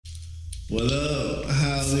What up?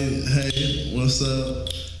 Howdy. Hey, what's up?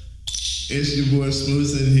 It's your boy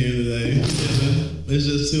Smooth in here today. It's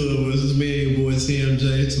just two of us. It's me and your boy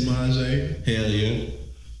TMJ, Tamaje. Hell yeah.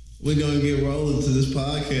 We're gonna get rolling to this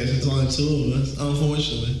podcast. It's only two of us,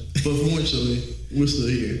 unfortunately. But fortunately, we're still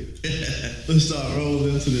here. Let's start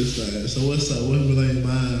rolling into this thing. So what's up? What's been on your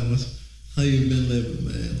mind? How you been living,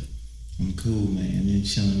 man? I'm cool, man. Been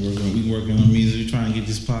chilling. We working on music. We trying to get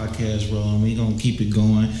this podcast rolling. We gonna keep it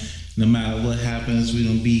going. No matter what happens, we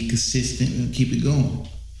gonna be consistent and keep it going.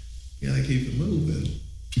 You gotta keep it moving.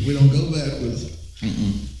 We don't go backwards.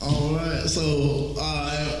 All right. So,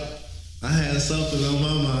 I had something on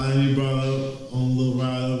my mind you brought up on a little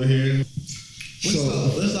ride over here.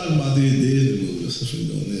 Let's talk about these Disney movies since we're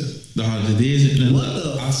doing this. The Disney. What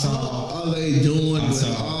the fuck are they doing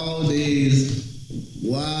with all these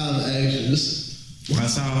live actions? I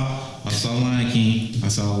saw Lion King. I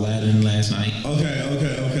saw Aladdin last night. Okay.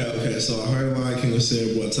 So I heard Lion King was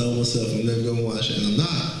terrible. I told myself I'm never gonna watch it, and I'm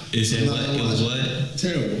not. It was what?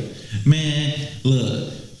 Terrible. Man,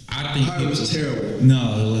 look. I think it was terrible.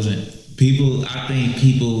 No, it wasn't. I think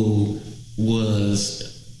people was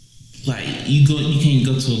like, you can't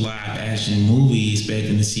go to a live action movie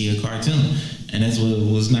expecting to see a cartoon, and that's what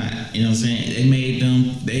it was not. You know what I'm saying?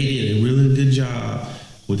 They did a really good job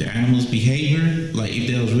with the animals' behavior. Like if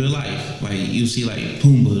there was real life, like you see like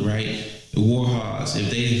Pumbaa, right? The warhogs. If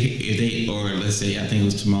they, or let's say I think it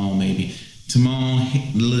was Timon maybe. Timon,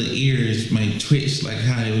 the little ears might twitch like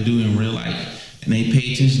how they would do in real life. And they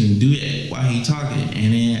pay attention to do that while he talking,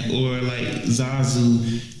 and then or like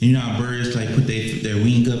Zazu, you know how birds like put their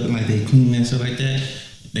wing up and like they clean and stuff like that.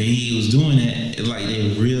 He was doing that like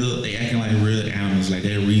they acting like real animals, like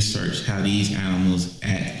they research how these animals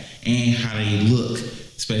act and how they look,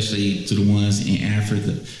 especially to the ones in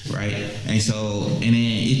Africa, right? And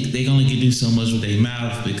then they only can do so much with their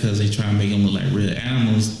mouth because they try to make them look like real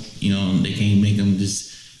animals. You know, they can't make them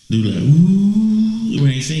just do like ooh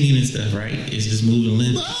when they singing and stuff, right? It's just moving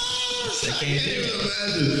lips. I can't even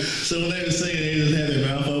imagine. So when they were singing, they just had their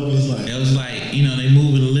mouth open. It was like, you know, they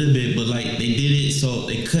move it a little bit, but like they did it so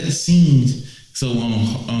they cut scenes. So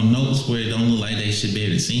on notes where it don't look like they should be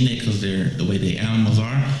able to sing it because they're the way the animals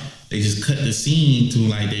are, they just cut the scene to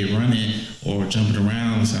like they running or jumping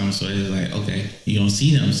around or something. So it's like, okay, you don't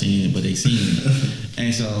see them singing it, but they singing it.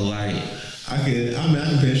 And so like, I can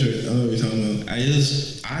picture it. I know what you're talking about.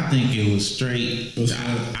 I think it was straight.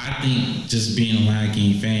 I think just being a Lion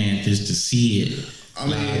King fan, just to see it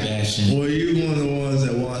live action. Well, you one of the ones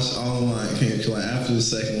that watched all Lion King. Like after the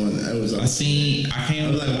second one, it was. I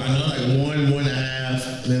know like one and a half,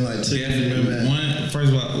 and then like two. One.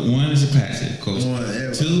 First of all, one is a classic, of course.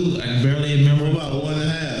 Two, I barely remember. What about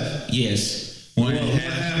 1.5? Yes, one and a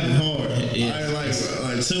half is hard. Yeah. I like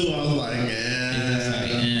two. I was like,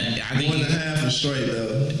 I think 1.5 is straight though.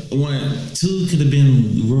 2 could have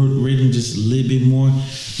been written just a little bit more,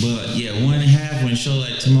 but yeah, 1.5 when it showed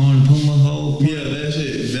like Timon and Pumbaa whole. Yeah, that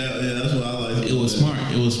shit. That's what I like. It was smart.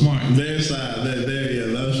 Their side, that's really.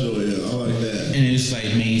 I like that. And it's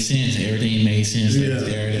like made sense. Everything made sense. Yeah,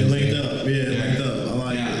 it linked up. Yeah, it linked up. I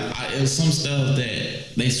like it. It was some stuff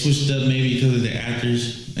that they switched up maybe because of the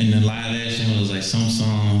actors in the live action. It was like some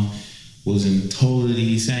song wasn't totally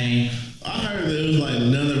the same. I heard that it was like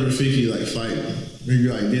none of Rafiki like fighting. Maybe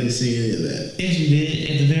like didn't see any of that. Yes, you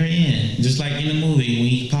did at the very end, just like in the movie when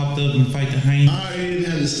he popped up and fight the hyena. He didn't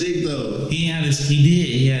have the stick though. He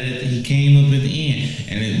did. He came up at the end,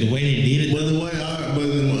 and the way they did it. But in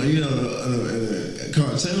the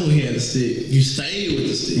cartoon, he had the stick. You stayed with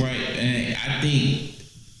the stick, right? And I think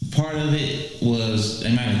part of it was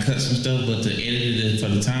they might have cut some stuff, but to edit it for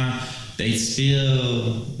the time. They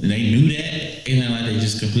knew that, and then like they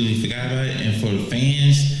just completely forgot about it. And for the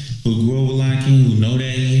fans who grew up with Lion King, who know that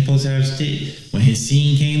he's supposed to have a stick, when his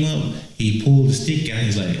scene came up, he pulled the stick out.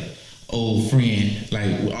 He's like, "Old friend,"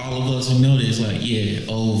 like all of us who know this, like, yeah,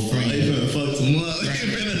 old friend. They finna fuck some up. They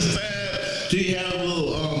finna stab. Did he have a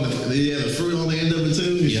little? Did he have the fruit on the end of it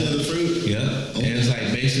too? He had the fruit. Yeah, okay. And it's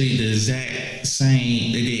like basically the exact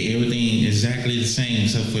same. They did everything exactly the same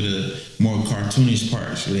except for the more cartoonish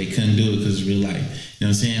parts where they couldn't do it because of real life. You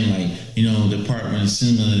know what I'm saying? Like, you know, the part when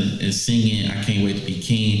Simba is singing "I Can't Wait to Be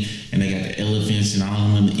King" and they got the elephants and all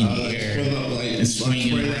of them in the air and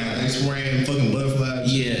swinging around. Like spraying fucking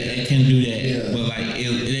butterflies. Yeah, they couldn't do that. Yeah. But like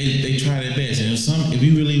they tried their best. And if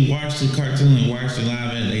you really watch the cartoon and watch the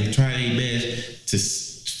live, they try their best to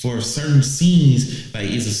for certain scenes, like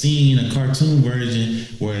it's a scene in a cartoon version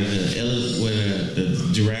where the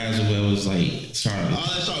giraffes or whatever was like started.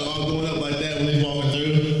 Oh, they started all going up like that when they walking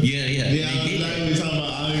through. Yeah. I ain't even talking about.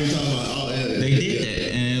 They did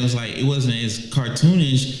that, and it was like it wasn't as cartoonish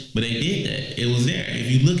finished, but they did that. It was there.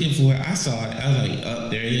 If you're looking for it, I saw it. I was like, oh,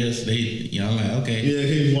 there it is. I'm like, okay. Yeah,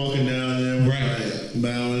 keep walking down there, right, like,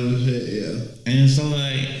 bowing and shit. Yeah. And so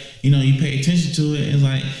like, you pay attention to it, and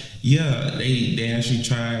like, yeah, they actually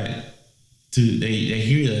tried to they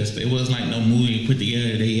hear us. It wasn't like no movie put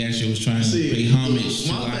together. They actually was trying to pay homage.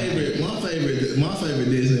 My favorite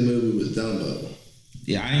Disney movie was Dumbo.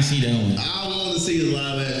 Yeah, I didn't see that one. I want to see the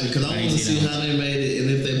live action because I want to see how they made it and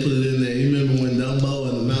if they put it in there. You remember when Dumbo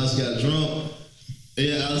and the mouse got drunk?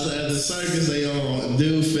 Yeah, I was at the circus.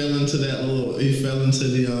 Dude fell into that little. He fell into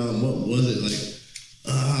the what was it like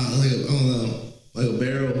I don't know, like a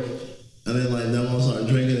barrel, and then like Dumbo started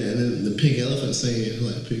drinking it, and then the pink elephant singing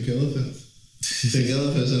like pink elephants. Pink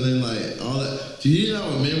elephants, and then like all that. Do you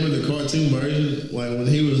not remember the cartoon version? Like when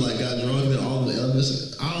he was like got drunk and all the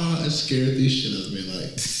elephants. I don't know. It scared the shit out of me.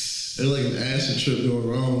 Like it was like an acid trip going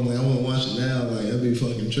wrong. Like I want to watch it now. Like that'd be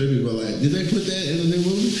fucking trippy. But like, did they put that in the new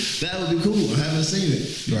movie? That would be cool. I haven't seen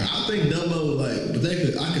it. Right. I think Dumbo but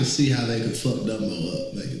I could see how they could fuck Dumbo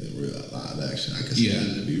up, making it real live action. I could see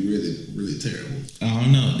that to be really, really terrible. I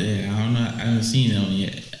don't know. I haven't seen that one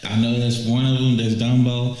yet. I know there's one of them. There's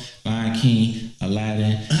Dumbo, Lion King,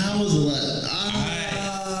 Aladdin. How was Aladdin?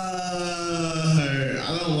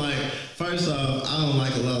 I don't like. First off, I don't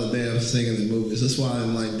like a lot of damn singing in movies. That's why I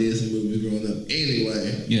didn't like Disney movies growing up.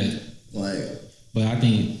 Anyway. Yeah. Like. But I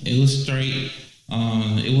think it was straight.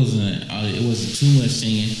 It wasn't too much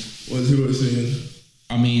singing. What too much singing?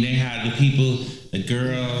 I mean, they had the people, the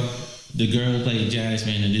girl who played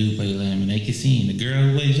Jasmine, the dude who played Lamb, and they could sing. The girl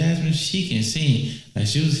who played Jasmine, she can sing. Like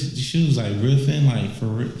she was like riffing, like for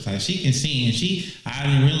real. Like she can sing. And I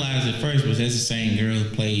didn't realize at first, but that's the same girl who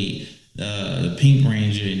played the Pink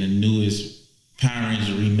Ranger in the newest Power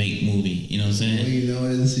Ranger remake movie. You know what I'm saying? Well, I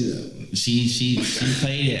didn't see that one. She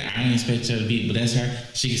played it. I didn't expect her to be, but that's her.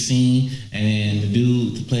 She can sing. And then the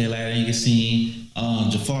dude to play Aladdin, he can sing.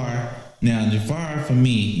 Jafar. Now Jafar for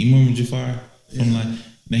me, you remember Jafar from like.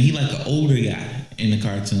 Now he like an older guy in the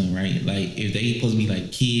cartoon, right? Like if they supposed to be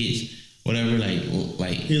like kids, whatever, like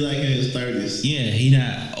he like in his 30s. Yeah, he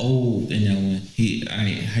not old in that one.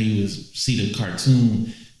 How you was see the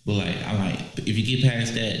cartoon, but like if you get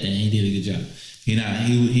past that, then he did a good job. He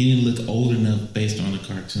didn't look old enough based on the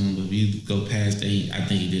cartoon, but if you go past that, I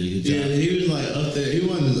think he did a good job. Yeah, he was like up there. He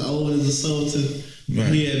wasn't as old as the Sultan.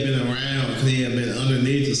 Right. He had been around because he had been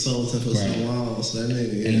underneath the Sultan for so long. So that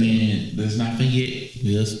nigga, And then let's not forget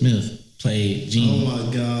Will Smith played Genie. Oh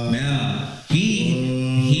my God! Now he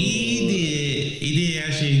did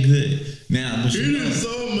actually good. Now, but it is so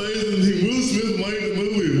amazing. Will Smith made the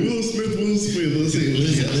movie. Will Smith. Let's see.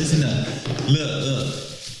 Listen up. Look.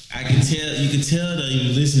 You can tell though.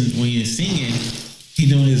 You listen when you're singing. He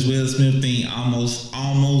doing his Will Smith thing, almost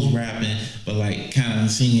rapping, but like kind of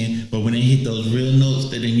singing. But when they hit those real notes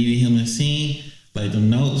that they needed him to sing, like the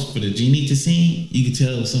notes for the genie to sing, you can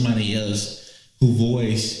tell somebody else whose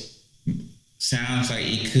voice sounds like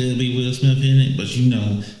it could be Will Smith in it, but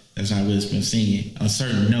that's not Will Smith singing on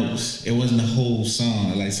certain notes. It wasn't the whole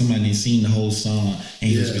song. Like somebody didn't sing the whole song and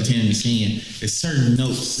he was pretending to sing it. It's certain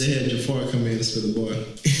notes. They had Jafar come in and spit the boy.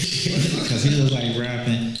 Because he was like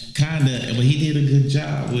rapping, kinda, but he did a good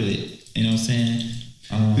job with it. You know what I'm saying?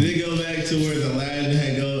 Did it go back to where the Aladdin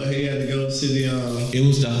he had to go to the it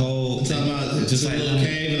was the whole talking about just like little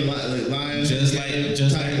cave and like lion. Just like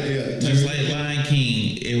Lion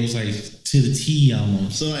King. It was like to the T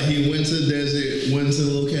almost. So like he went to the desert, went to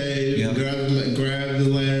the little cave, grabbed the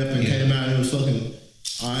lamp, and came out and was fucking.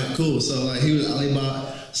 All right, cool. So like he was Alibaba.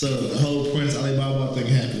 So the whole Prince Alibaba thing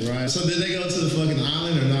happened, right? So did they go to the fucking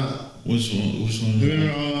island or not? Which one?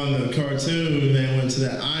 Remember on the cartoon they went to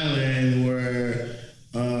that island where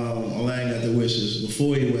Aladdin got the wishes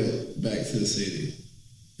before he went back to the city.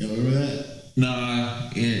 You remember that? Nah,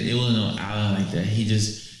 it wasn't no island like that.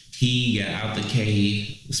 He got out the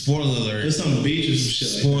cave. Spoiler alert. It was some beach or some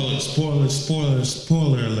shit.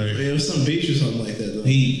 Spoiler alert. Yeah, it was some beach or something like that though.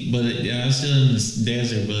 I'm still in the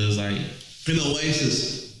desert, but it's like an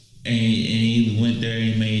oasis. And he went there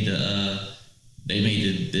and made the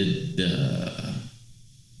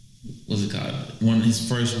what's it called? One of his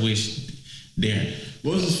first wish there.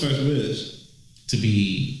 What was his first wish? To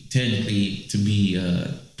be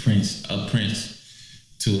a prince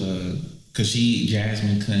because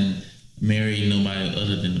Jasmine couldn't marry nobody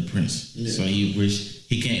other than the prince. Yeah. So he wished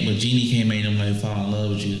he can't, but Genie can't make nobody fall in love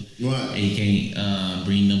with you. Right. And he can't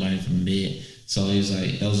bring nobody from the dead. So he was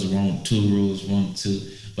like, those are the wrong 2 rules, 1, 2.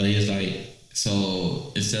 But he was like,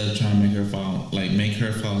 so instead of trying to make her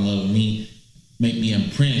fall in love with me, make me a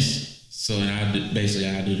prince. So I do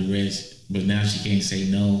the rest. but now she can't say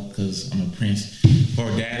no because I'm a prince.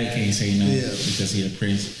 Her daddy can't say no because he's a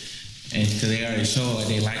prince, and because they already showed like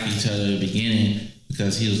they liked each other at the beginning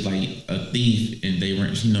because he was like a thief and they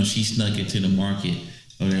weren't. She snuck into the market.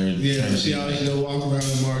 Yeah, she always walk around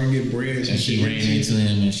the market and get bread. And she ran into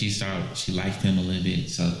him and she liked him a little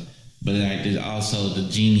bit. So, but like also the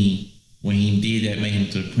genie, when he did that, made him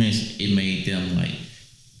to the prince. It made them like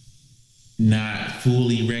not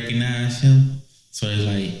fully recognize him. So it's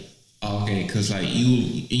like, okay, because like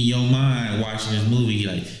you in your mind watching this movie,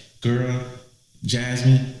 like, girl,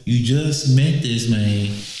 Jasmine, you just met this man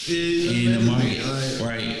in the market,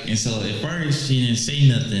 right? And so at first she didn't say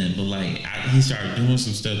nothing, but like he started doing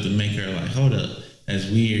some stuff to make her like, hold up, that's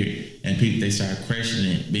weird. And people, they started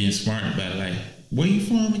questioning it, being smart about it, like, where you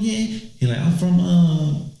from again? He's like, I'm from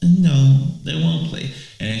they won't play.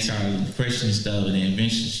 And they started questioning stuff, and then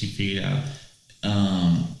eventually she figured out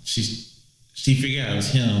she figured out it was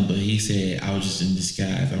him, but he said, I was just in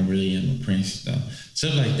disguise. I'm really a prince,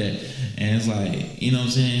 stuff like that. And it's like, you know what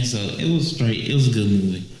I'm saying? So it was straight. It was a good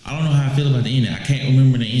movie. I don't know how I feel about the ending. I can't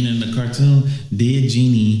remember the ending of the cartoon. Did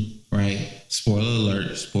Genie, right? Spoiler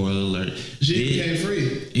alert. Genie became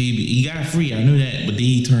free. He got free. I knew that, but then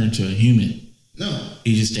he turned into a human. No.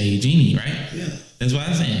 He just stayed Genie, right? Yeah. That's what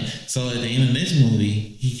I'm saying. So at the end of this movie,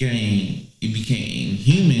 he became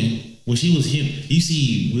human. Well, she was him. You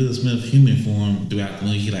see Will Smith human form throughout the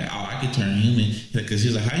movie. He's like, oh, I could turn human. Because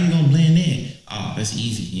he's like, how you gonna blend in? Oh, that's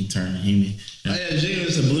easy. You turn human. Oh yeah, Genie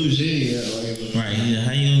is a blue genie. Right. Yeah.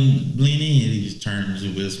 How you gonna blend in? He just turns to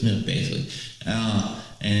Will Smith basically. And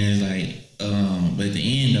it's like, but at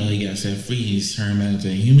the end though, he got set free. He's turned back into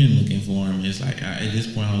a human looking form. It's like at this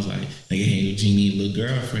point, I was like, they gave Genie a little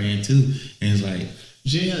girlfriend too. And it's like,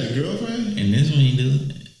 Genie had a girlfriend. And this one he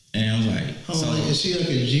do. And I was like, is she like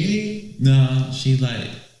a genie? No, she was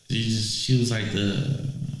like the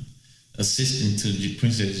assistant to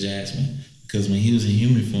Princess Jasmine. Because when he was in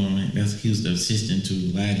human form, he was the assistant to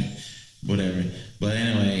Aladdin, whatever. But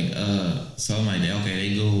anyway, so I'm like, okay,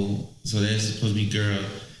 they go. So that's supposed to be girl,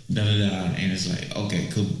 and it's like, okay,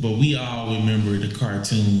 cool. But we all remember the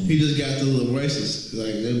cartoon. He just got the little bracelets,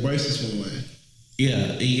 like the bracelets went away.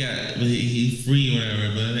 Yeah, he free or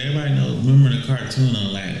whatever, but everybody knows. Remember the cartoon on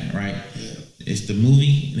Aladdin, right? Yeah. It's the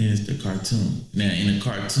movie, and then it's the cartoon. Now, in the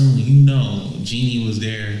cartoon, Genie was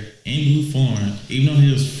there in blue form, even though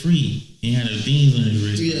he was free. He had the things on his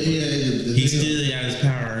wrist. Yeah. He still got his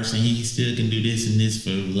powers, and he still can do this and this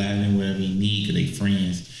for Aladdin, whatever he need, because they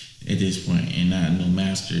friends at this point, and not no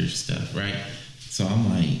master stuff, right? So I'm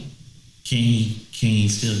like, can he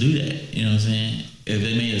still do that? You know what I'm saying? If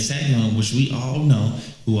they made a second one, which we all know,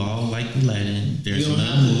 who all like Aladdin, there's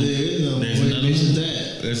another movie.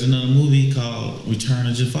 There's another movie called Return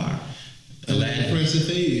of Jafar. Aladdin, Prince of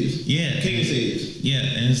Thieves. Yeah, King of Thieves. Yeah,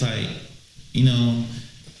 and it's like, you gonna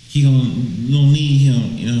need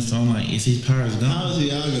him. So I'm like, is his powers gone? How does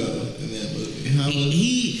Iago in that movie?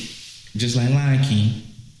 He just like Lion King.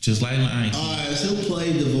 All right, so who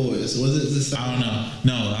played the voice? Was it the same? I don't know.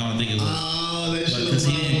 No, I don't think it was. Oh, they should because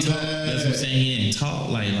he didn't talk. That's what I'm saying. He didn't talk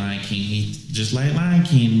like Lion King. He just like Lion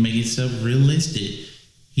King, make itself realistic.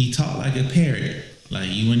 He talked like a parrot. Like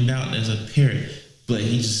you wouldn't doubt there's a parrot, but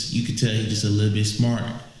you could tell he's just a little bit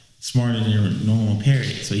smarter than a normal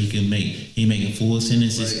parrot. So he making full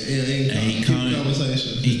sentences. Like, he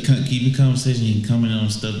conversation. He keeping conversation. He coming on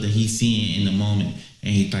stuff that he's seeing in the moment. And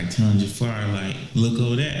he like telling Jafar, like, look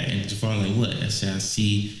over there. And Jafar like, what? I said, I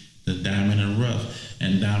see the diamond in the rough.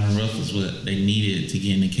 And diamond rough was what they needed to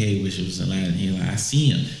get in the cave, which was Aladdin. He like, I see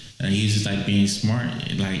him. And he was just like being smart,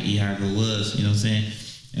 like Iago was, you know what I'm saying?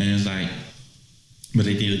 And it's like, but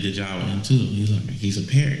they did a good job with him too. He's a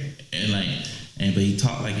parrot. But he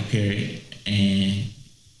talked like a parrot, and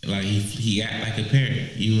like he act like a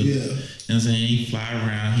parrot. You know what I'm saying? He fly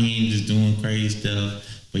around, he ain't just doing crazy stuff.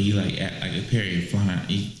 But you like act like a parrot flying.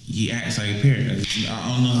 He acts like a parrot. I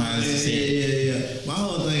don't know how to say it. Yeah. My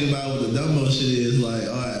whole thing about the Dumbo shit is like,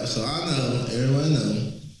 all right, so I know, everybody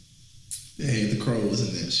know, they hate the crows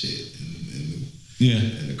and that shit.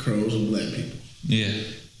 And the crows are black people. Yeah.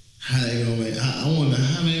 How they gonna make? I wonder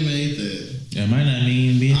how they made that. Yeah, it might not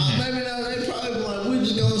even be. Maybe not. They probably like, we're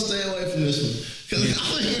just gonna stay away from this one. Because I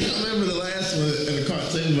remember the last one in the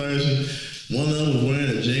cartoon version. One of them was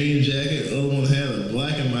wearing a jean jacket, the other one had a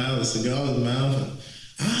blackened mouth, a cigar in the mouth.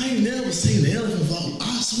 And I ain't never seen the elephant fall.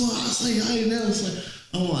 I swear, I ain't never seen.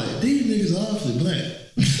 I'm like, these niggas are awfully black.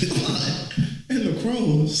 And the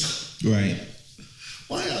crows. Right.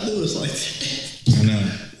 Why y'all do us like that? I know.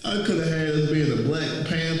 I could have had us being a Black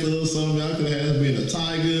Panther or something. I could have had us being a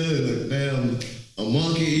tiger and a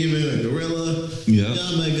monkey, even a gorilla. Yeah.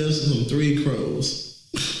 Y'all make us some three crows.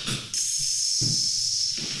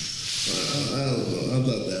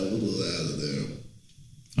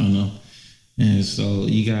 And so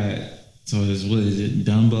you got, so it's, what is it,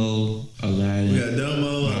 Dumbo, Aladdin. We got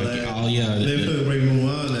Dumbo, Aladdin. Oh yeah. They finna bring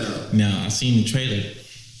Mulan out. Now I seen the trailer.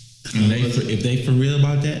 And if they for real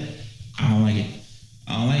about that, I don't like it.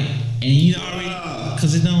 I don't like it. And you already,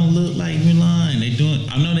 cause it don't look like Mulan. They doing,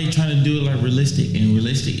 I know they trying to do it like realistic, and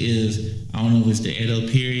realistic is, I don't know if it's the Edo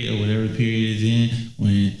period or whatever period it's in,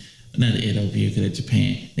 when, not the Edo period, cause that's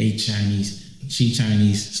Japan. They Chinese, she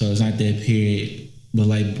Chinese, so it's not that period. But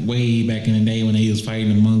like way back in the day when they was fighting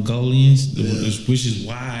the Mongolians, which is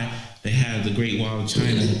why they have the Great Wall of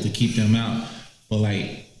China to keep them out. But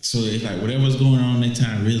like, so it's like whatever's going on that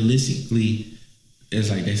time, realistically, it's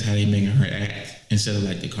like that's how they making her act instead of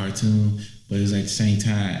like the cartoon. But it's like at the same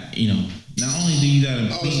time, you know, not only do you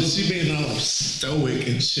gotta so she being all stoic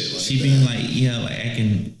and shit like she that. being like, yeah, like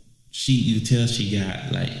acting, you could tell she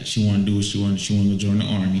got like, she wanna do what she wanna go join the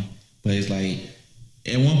army. But it's like,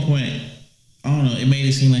 at one point, I don't know, it made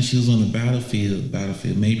it seem like she was on the battlefield.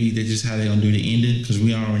 Maybe that's just how they gonna do the ending, because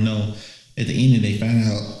we already know at the ending they find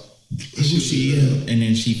out who she is, and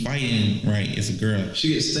then she fighting, right, it's a girl.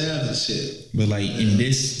 She gets stabbed and shit. But like in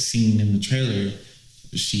this scene in the trailer,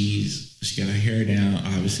 she got her hair down,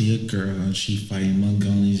 obviously a girl, and she fighting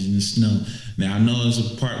Mongolians in the snow. Now I know there's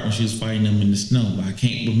a part when she was fighting them in the snow, but I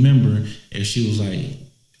can't remember if she was like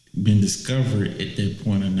been discovered at that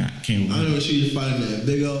point or not. Can't remember. I know she was fighting that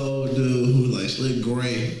big old dude who was like slick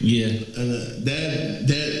gray. Yeah. And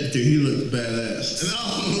that dude, he looked badass. And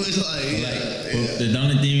I was like, yeah.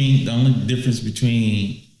 The only difference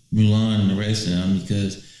between Mulan and the rest of them,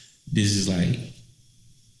 because this is like,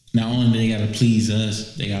 not only they gotta please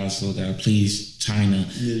us, they also gotta please China.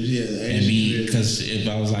 Yeah, and me, because if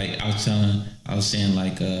I was saying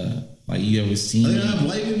like you ever seen? They don't have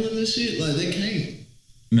white people in this shit. Like they can't.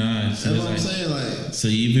 Nah, so that's what I'm saying. Like, so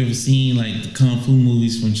you've ever seen like the kung fu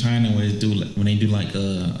movies from China where they do like, when they do like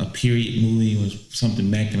a period movie or something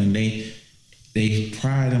back in the day? They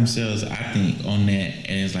pride themselves, I think, on that,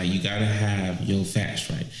 and it's like you gotta have your facts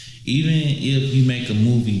right. Even if you make a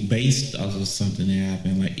movie based off of something that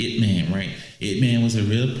happened, like Ip Man, right? Ip Man was a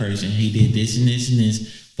real person. He did this and this and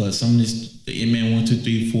this, but some of this, the Ip Man 1, 2,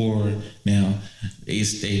 3, 4. Now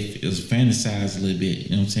it was fantasized a little bit, you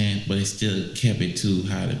know what I'm saying? But it still kept it to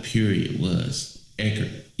how the period was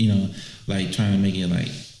accurate, you know, like trying to make it like.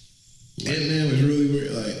 Ip Man was really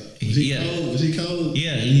weird. Like, was he cold? Was he cold?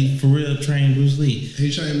 Yeah, he for real trained Bruce Lee.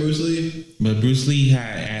 He trained Bruce Lee? But Bruce Lee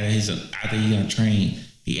had added his, after he got trained,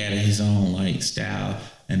 he added his own like style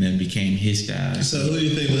and then became his style. So who do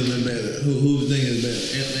you think would have been better? Who do you think is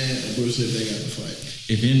better? Ip Man or Bruce Lee if they got to fight?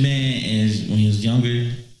 If Ip Man is when he was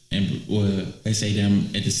younger and they say them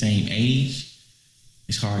at the same age,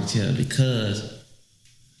 it's hard to tell because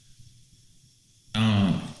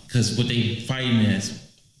what they fighting is,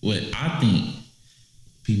 what I think,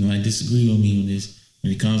 people might disagree with me on this,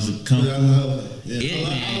 when it comes to kung fu. I love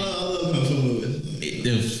kung fu movies.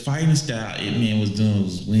 The fighting style Ip Man was doing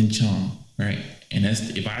was Wing Chun, right? And that's,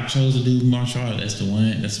 if I chose to do martial art, that's the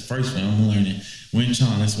first one I'm learning. Wing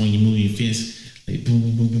Chun, that's when you move your fists, like boom,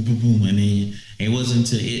 boom, boom, boom, boom, boom. And then it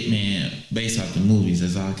wasn't until Ip Man, based off the movies,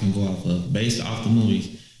 that's all I can go off of. Based off the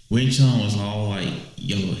movies, Wing Chun was all like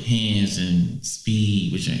your hands and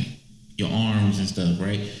speed, which ain't your arms and stuff,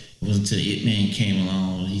 right? It wasn't until Ip Man came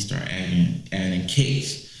along and he started adding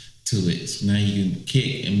kicks to it. So now you can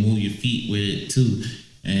kick and move your feet with it too.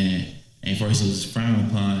 And first it was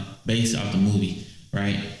frowned upon based off the movie,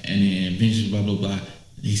 right? And then eventually blah blah blah.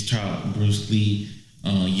 He's taught Bruce Lee,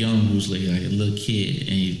 young Bruce Lee, like a little kid, and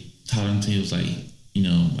he taught him till he was like, you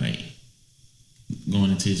know, like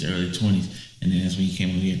going into his early 20s. And then that's when he came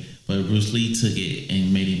over here. But Bruce Lee took it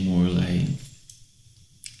and made it more like,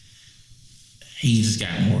 he just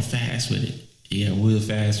got more fast with it. He got real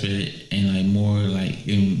fast with it, and like more like,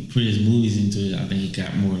 and put his movies into it. I think he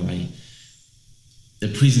got more like, the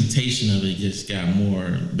presentation of it just got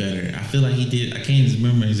more better. I feel like he did, I can't just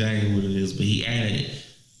remember exactly what it is, but he added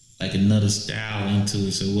like another style into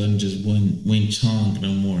it, so it wasn't just Wing Chun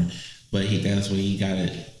no more. But that's where he got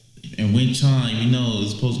it. And Wing Chun, you know,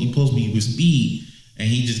 he's supposed to be with speed, and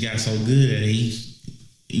he just got so good at it.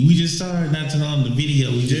 We just saw it not too long in the video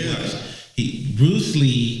we just watched. Bruce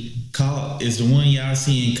Lee is the one y'all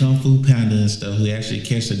see in Kung Fu Panda and stuff, who actually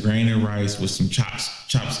catch a grain of rice with some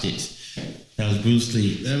chopsticks. That was Bruce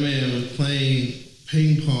Lee. That man was playing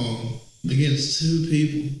ping pong against two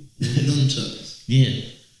people with nunchucks. Yeah.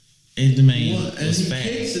 And the man was he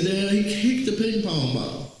fast. He kicked the ping pong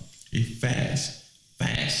ball. He's fast.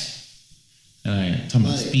 All right, talking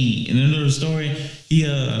about speed. And another story,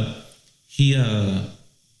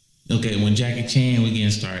 okay, when Jackie Chan was getting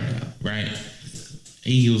started out, right?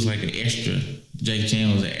 He was like an extra Jackie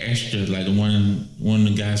Chan was an extra, like one of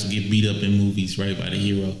the guys who get beat up in movies, right, by the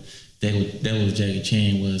hero. That was Jackie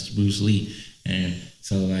Chan was Bruce Lee, and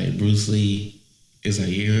so like Bruce Lee is like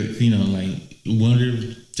like wonder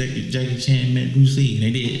if Jackie Chan met Bruce Lee. And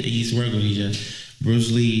they did. They used to work with each other.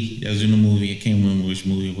 Bruce Lee, that was in the movie. I can't remember which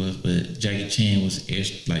movie it was, but Jackie Chan was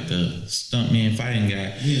like the stuntman fighting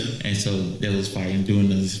guy. Yeah. And so they was fighting, doing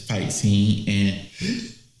this fight scene, and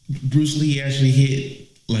Bruce Lee actually hit,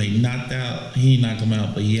 like knocked out. He didn't knock him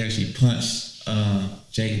out, but he actually punched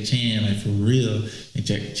Jackie Chan, like for real. And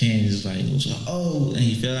Jackie Chan was like, oh, and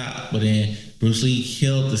he fell out. But then Bruce Lee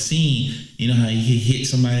killed the scene. You know how he hit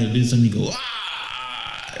somebody or do something, he go,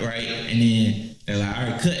 ah, right? And then they're like, all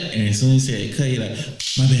right, cut. And as soon as he said cut, he like,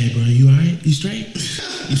 my bad, bro. You all right? You straight?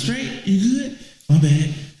 You straight? You good? My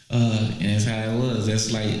bad. And that's how it was. That's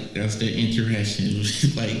their interaction. It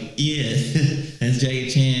was like, yeah, that's Jackie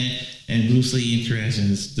Chan and Bruce Lee interaction.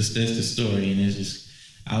 That's the story. And it's just,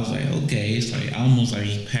 I was like, okay, it's like almost like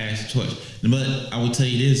he passed the torch. But I would tell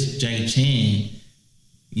you this, Jackie Chan,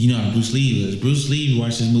 you know how Bruce Lee was. Bruce Lee,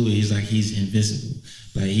 watch this movie, he's like he's invincible.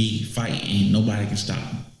 Like he fight and nobody can stop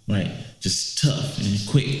him. Right? Just tough and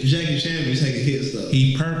quick. Jackie Chan be taking hits though.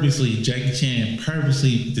 Jackie Chan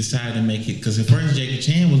purposely decided to make it, because at first Jackie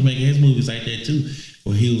Chan was making his movies like that too,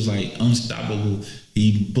 where he was like unstoppable.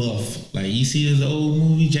 He buff. Like you see this old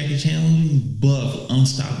movie, Jackie Chan movie, buff,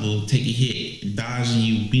 unstoppable, take a hit, dodging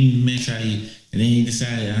you, beating the mess out of you. And then he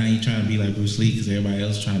decided I ain't trying to be like Bruce Lee because everybody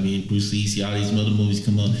else trying to be Bruce Lee. See all these other movies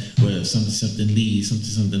come up where something Lee.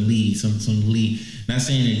 Not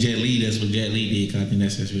saying that Jet Li, that's what Jet Li did, because I think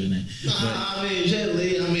that's his real name.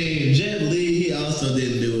 Jet Li, he also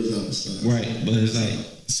didn't do his own stuff. Right, but it's like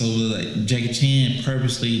Jackie Chan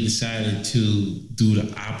purposely decided to do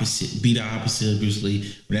the opposite, be the opposite of Bruce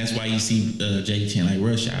Lee. But that's why you see Jackie Chan like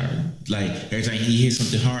Rush Hour. Like every time he hit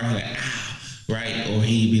something hard, he's like, ah. Right, or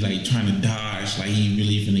he'd be like trying to dodge, like he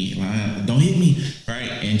really finna like, don't hit me, right?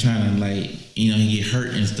 And trying to like, he get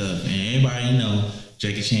hurt and stuff. And everybody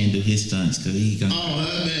Jackie Chan do his stunts because he gonna. Oh,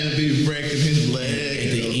 that man be breaking his leg.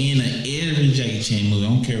 At the end of every Jackie Chan movie, I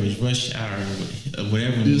don't care if it's Rush Hour or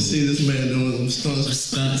whatever. You see this man doing some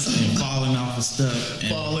stunts and falling off of stuff, and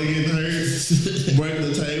falling, getting hurt, breaking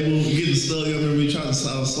the table, getting stuck. I remember he trying to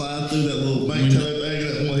slide through that little bank teller thing.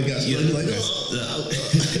 That one he got stuck. He's like,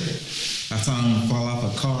 I saw him fall off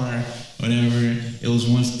a car, whatever. It was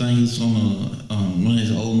one thing, he was on one of his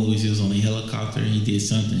old movies, he was on a helicopter, he did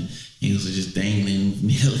something. He was just dangling from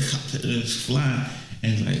the helicopter, it was flying.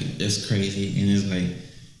 And it's like, that's crazy. And it's like,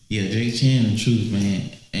 yeah, Jackie Chan, the truth,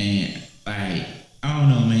 man. And like, I don't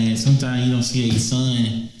know, man, sometimes you don't see his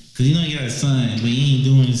son, because he got a son, but he ain't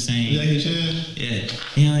doing the same. Jackie Chan?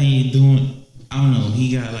 Yeah, he ain't doing, I don't know,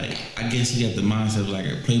 he got like, I guess he got the mindset of like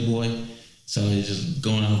a playboy. So it's just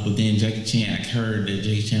going off. But then Jackie Chan, I heard that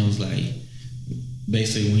Jackie Chan was like,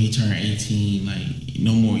 basically when he turned 18, like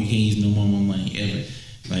no more, you can't use no more money ever.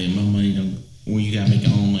 Like my money when you gotta make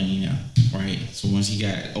your own money now, right? So once he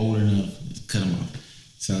got old enough, cut him off.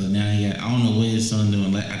 So now I don't know what his son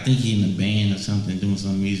doing. Like I think he in a band or something, doing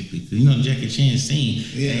something musically. Cause Jackie Chan sing.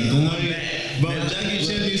 Yeah, but Jackie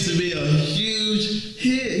Chan used to be a huge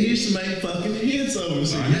hit. He used to make fucking hits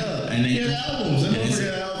overseas. Yeah, and he had albums. And don't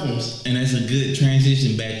forget albums. And that's a good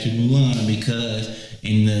transition back to Mulan because that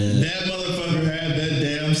motherfucker had that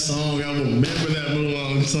damn song. I remember that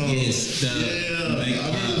Mulan song. Yes, I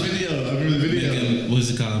remember the video. What's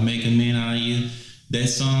it called? Make a Man Out of You. That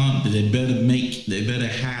song that they better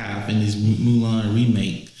have in this Mulan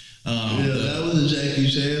remake. That was a Jackie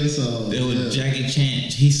Chan song. It was Jackie Chan.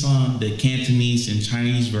 He sung the Cantonese and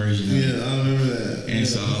Chinese version of it. Yeah, I remember that. And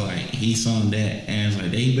so like he sung that, and it's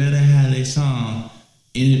like they better have their song.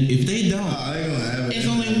 And if they don't, they gonna have it. It's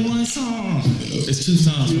only one song. It's two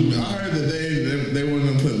songs. I heard that they weren't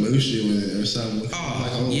gonna put Mushu in it or something.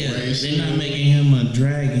 Oh, yeah, they're not making him a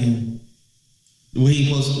dragon. What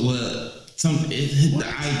he was.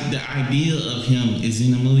 The idea of him is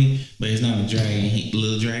in the movie, but it's not a dragon.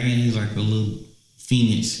 Little dragon, he's like a little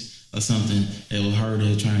phoenix or something that was her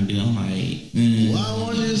there trying to do. I'm like, why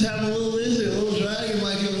won't you just have a little lizard, a little dragon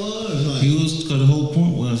like it was? Like, he was, because the whole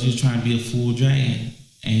point was he was trying to be a full dragon,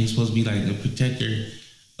 and he was supposed to be like a protector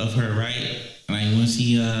of her, right? Like once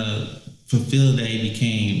he fulfilled that, he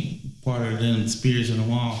became part of them spirits on the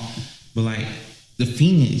wall. But like the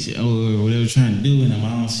Phoenix or whatever trying to do in them, I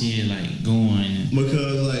don't see it like going.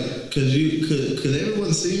 Could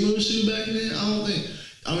everyone see Mushu back then? I don't think.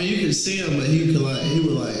 I mean, you could see him, but he would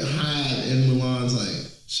hide in Mulan's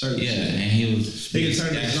like shirt. Yeah, and he could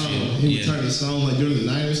turn the stone. He would turn the stone like during the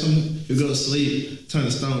night or something. He'd go to sleep, turn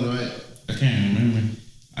the stone, right? I can't remember.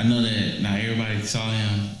 I know that not everybody saw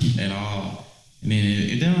him at all. And then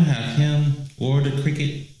if they don't have him or the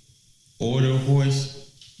cricket or the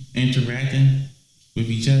horse interacting with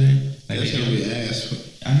each other, like that's gonna be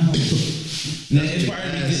ass. I know. Now, it's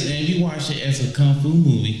probably good. And if you watch it as a kung fu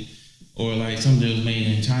movie or like something that was made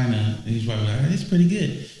in China, it's probably like, it's pretty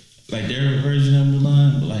good. Like their version of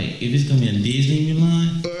Mulan, but like if it's gonna be a Disney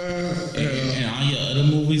Mulan, and all your other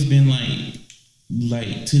movies been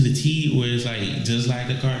like to the T, where it's like just like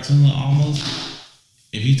a cartoon almost.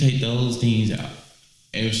 If you take those things out,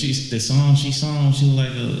 if the song she sung, she was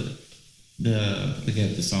like look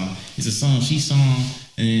at the song. It's a song she sung,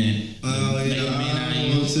 and then I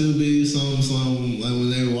want to be some like when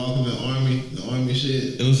they were walking the army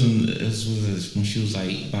shit. It was when she was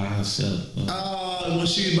like by herself. When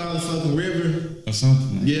she was by the fucking river or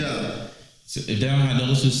something. Like yeah. That. So if they don't have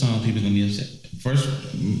those two songs, people gonna be upset. First,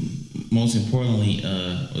 most importantly,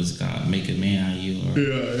 what's it called? Make a Man Out of You.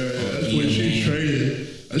 That's when she's training.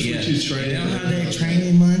 That's when she's training. They don't have that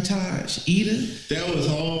training montage either. That was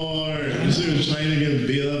hard. She was training to get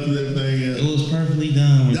beat up and everything. It was perfectly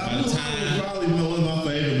done. Mulan was probably one of my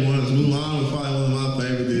favorite ones. Mulan was probably one of my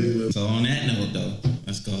favorite Disney movies. So on that note, though,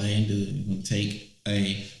 let's go ahead and do it. We're gonna take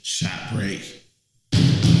a shot break.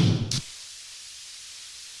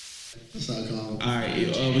 That's how I call it. All right,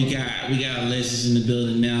 we got Alexis in the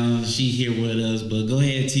building now. She here with us, but go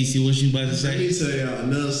ahead, TC. What you about to say? Let me tell y'all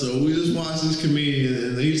another. So we just watched this comedian,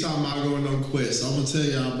 and he talking about going on quest. So I'm gonna tell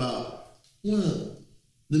y'all about one of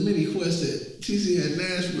the many quests that TC had in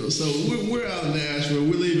Nashville. So we're out in Nashville.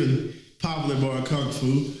 We're leaving Popular Bar Kung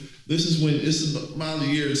Fu. This is about a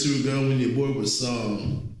year or two ago when your boy was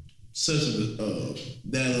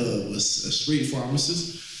was a street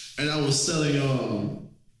pharmacist, and I was selling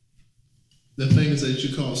the things that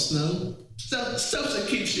you call snow. Stuff that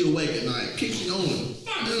keeps you awake at night, keeps you going.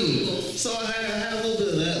 So I had a little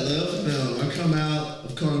bit of that left. Now I come out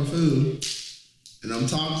of Kung Fu and I'm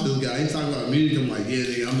talking to this guy. He's talking about music. I'm like, yeah,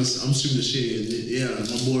 nigga, I'm shooting the shit. Yeah,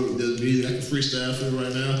 my boy does music. I can freestyle for it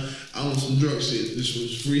right now. I want some drug shit. This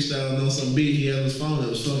was freestyling on some beat he had on his phone that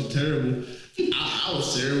was fucking terrible. I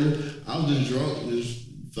was terrible. I was just drunk and just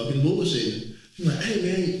fucking bullshitting. He's like, hey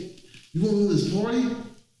man, you want to go to this party?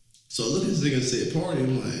 So I look at this nigga and said party.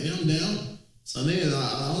 I'm like, yeah, I'm down. So then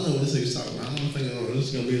I don't know what this nigga's talking about. I don't think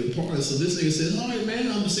this is gonna be the party. So this nigga says, all right, man,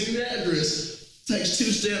 I'm gonna send you the address. Takes 2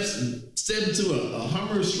 steps and step into a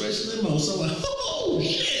Hummer stretch limo. So I'm like, oh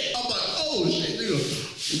shit. I'm like, oh shit,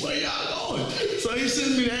 nigga, where y'all going? So he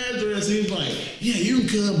sends me the address. And he's like, yeah, you can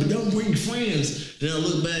come, but don't bring your friends. Then I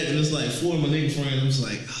look back and it's like 4 of my nigga friends. I'm just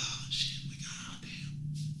like, oh shit. I'm like, oh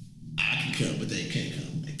damn. I can come, but they can't come.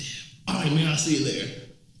 I'm like, damn. All right, man, I'll see you there.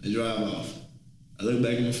 I drive off. I look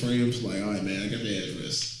back at my friends, like, all right, man, I got the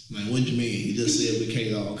address. I'm like, what do you mean? He just said we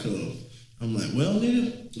can't all come. I'm like, well,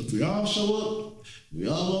 nigga, if we all show up, we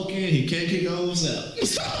all walk in, he can't kick all of us out.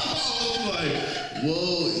 I'm like,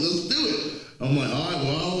 whoa, let's do it. I'm like, all right,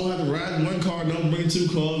 well, I don't have to ride in one car, don't bring 2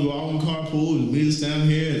 cars, we're all in carpool, meet us down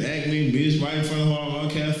here at Acme, meet us right in front of Harlem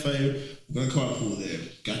Cafe. We're gonna carpool there.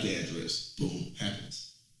 Got the address. Boom,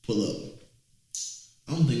 happens. Pull up.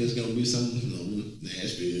 I don't think it's gonna be some,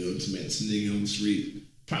 Nashville, some nigga on the street.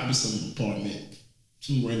 Probably some apartment,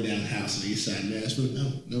 some rundown house on the east side of Nashville.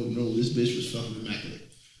 No, this bitch was fucking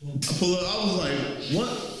immaculate. I pull up, I was like,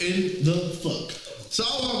 what in the fuck? So I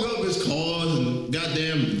walk up, there's cars and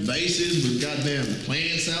goddamn vases with goddamn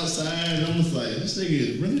plants outside, and I was like, this nigga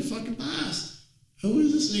is really fucking nice. Who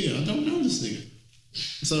is this nigga? I don't know this nigga.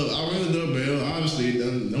 So I ring the doorbell, obviously,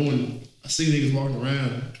 no one, I see niggas walking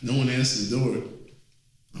around, no one answers the door.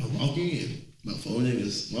 I walk in, about 4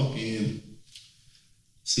 niggas walk in,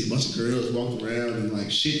 see a bunch of girls walking around and like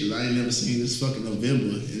shit that I ain't never seen this fucking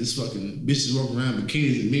November, and this fucking bitches walking around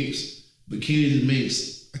bikinis and minks. Bikinis and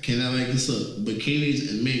minks. I cannot make this up. Bikinis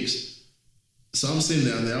and minks. So I'm sitting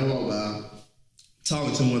down there, I walk by,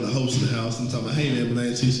 talking to one of the hosts of the house, and talking about, hey man, my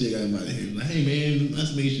name's TC, I got invited here. I'm like, hey man,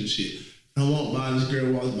 nice to meet you and shit. And I walk by, this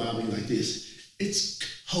girl walks by me like this. It's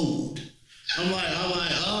cold. I'm like,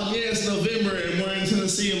 oh yeah, it's November and we're in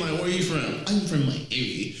Tennessee. I'm like, where are you from? I'm from like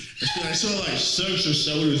Erie. And she like sort of like shrugs her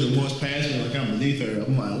shoulders and walks past me like I'm beneath her.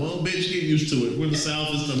 I'm like, well, bitch, get used to it. We're in the South,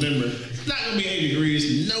 it's November. It's not gonna be 80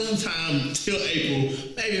 degrees, no time till April,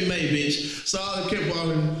 maybe May, bitch. So I kept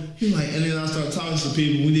walking. He's like, and then I started talking to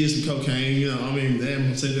people. We did some cocaine, damn, I'm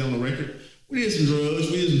gonna say that on the record. We did some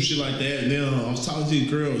drugs, we did some shit like that. And then I was talking to these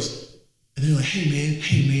girls, and they're like, hey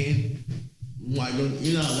man. White girl,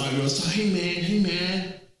 you know how white girls talk, hey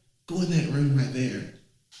man, go in that room right there.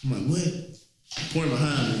 I'm like, what? I point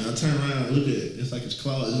behind me, I turn around and look at it. It's like his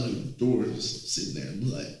closet, it's like a door just sitting there. I'm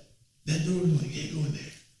like, that door? I'm like, yeah, go in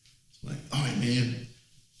there. I'm like, all right, man.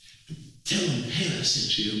 tell him Hannah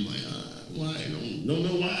sent you. I'm like, why? Don't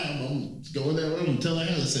know why. I'm going that way. I'm gonna tell her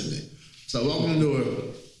Hannah sent me. So I walk in the door.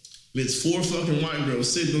 It's 4 fucking white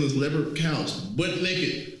girls sitting on this leopard couch, butt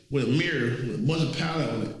naked, with a mirror, with a bunch of powder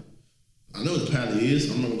on it. I know what the powder is.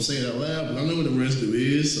 I'm not gonna say it out loud, but I know what the residue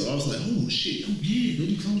is. So I was like, oh shit, oh yeah, let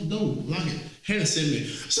me close the door. Lock it. Hannah sent me.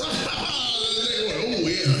 So oh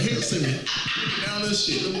yeah, Hannah sent me. Look down this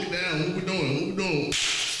shit. Look down. What we doing?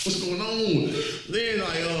 What's going on? Then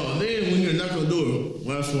then we hear a knock on the door.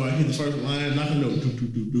 Right before I hit the first line, knock on the door.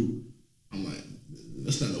 Do. I'm like,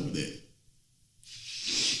 let's not open that.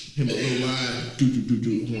 Hit my little line. Do.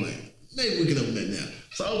 I'm like, maybe we can open that now.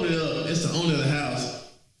 So I open it up. It's the owner of the house.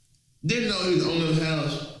 Didn't know he was the owner of the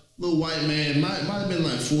house. Little white man, might have been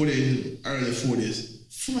like 40s, early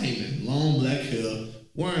 40s. Flaming, long black hair,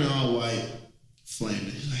 wearing all white,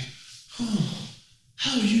 flaming. He's like, oh,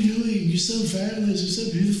 how are you doing? You're so fabulous. You're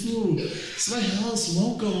so beautiful. It's like house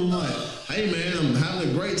welcome. I'm like, hey man, I'm having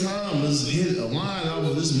a great time. Let's hit a line off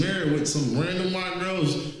of this mirror with some random white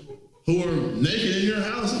girls who are naked in your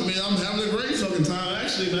house. I mean, I'm having a great fucking time.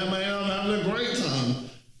 Actually, man, I'm having a great time.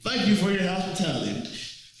 Thank you for your hospitality.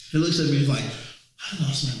 He looks at me, he's like, I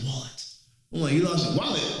lost my wallet. I'm like, you lost your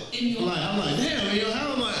wallet? I'm like, damn, man,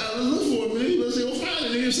 how am I? Let's look for it, man. Let's go find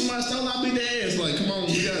it. If somebody stole, I'll beat their ass. Like, come on,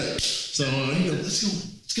 we got it. So he goes,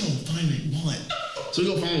 let's go find that wallet. So we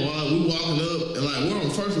go find the wallet. We walking up, and like, we're on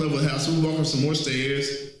the first level of the house. So we walking some more stairs.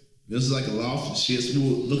 This is like a loft and shit. So we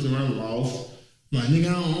were looking around the loft. I'm like, nigga,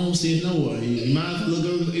 I don't see it nowhere. You mind if I look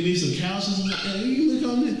over, you need some couches? I'm like, yeah, you look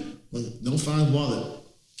on there. Well, don't find the wallet.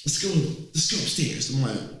 Let's go upstairs. I'm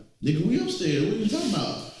like, nigga, we upstairs. What are you talking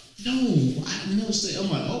about? No, I never stay. I'm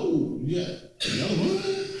like, oh, yeah. Another one?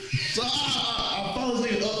 So I follow this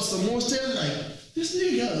nigga up some more stairs. Like, this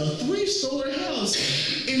nigga got a 3-story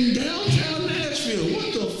house in downtown Nashville.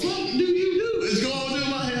 What the fuck do you do? It's going on in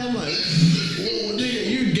my head. I'm like, whoa, nigga,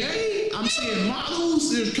 you gay? I'm seeing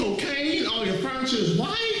models. There's cocaine. All your furniture is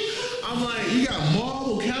white. I'm like, you got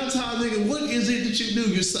marble countertop, nigga. What is it that you do?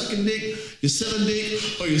 You're sucking dick, you're selling dick,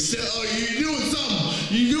 or you're doing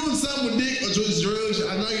something. You doing something with dick or drugs.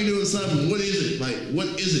 I know you're doing something. What is it? Like, what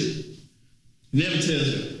is it? Never tells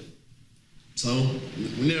you. So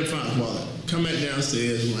we never find the wallet. Come back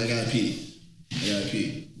downstairs. I'm like, I gotta pee.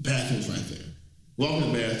 Bathroom's right there. Walk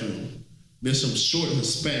in the bathroom. There's some short and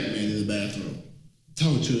spank man in the bathroom.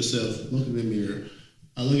 Talking to herself, looking in the mirror.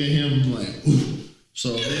 I look at him, I'm like, ooh.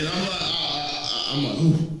 So then I'm like,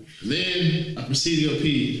 ooh. Then I proceed to go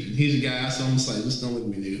pee. And he's a guy, so I'm just like, just don't look at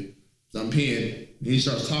me, nigga. So I'm peeing. And he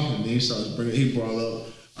starts talking, and then he brought up,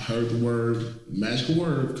 I heard the word, magical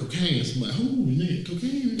word, cocaine. So I'm like, oh, nigga,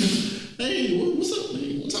 cocaine. Hey, what's up,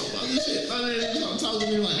 man? We'll talk about this shit. I'm talking to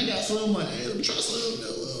me like, I got some. I'm like, hey, let me try some.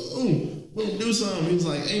 We'll do something. He was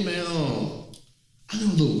like, hey, man, I know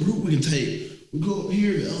a little route we can take. We go up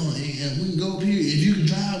here, and we can go up here. If you can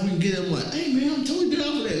drive, we can get it. I'm like, hey, man, I'm totally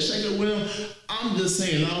down for that. Shake it with him. I'm just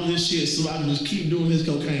saying all this shit so I can just keep doing this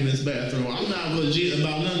cocaine in this bathroom. I'm not legit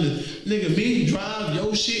about none of this. Nigga, me drive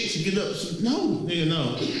your shit to get up. No, nigga,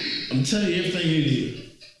 no. I'm telling you everything you did.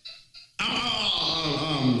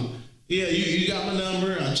 Yeah, you got my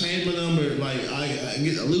number. I changed my number. Like, I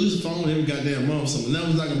lose the phone every goddamn month. So my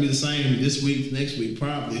number's not going to be the same this week, next week,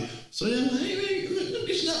 probably. So yeah, I'm like, hey, man, let me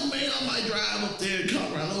get your number, man. I might drive up there to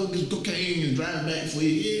Colorado, get some cocaine, and drive back for you.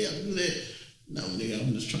 Yeah, I'll do that. No,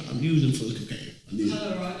 nigga, I'm using for the cocaine. Yeah,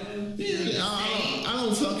 I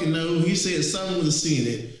don't fucking know. He said something with a C in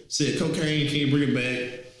it. Said cocaine, can't bring it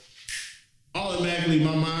back. Automatically,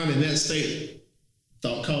 my mind in that state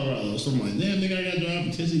thought Colorado. So I'm like, damn, nigga, I got to drive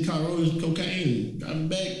to Tennessee, Colorado, cocaine, drive it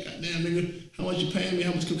back. Goddamn, nigga, how much you paying me?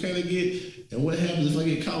 How much cocaine I get? And what happens if I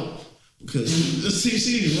get caught? Because the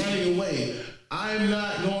TC is running away. I'm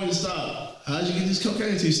not going to stop. How'd you get this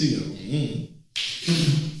cocaine, TC?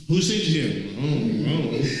 Who sent you here?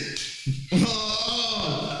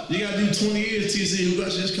 You got to do 20 years, TC. Who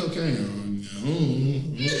got you this cocaine?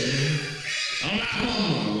 I'm not home.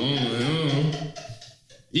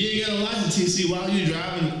 You ain't got a license, TC. Why are you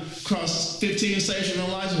driving across 15 stations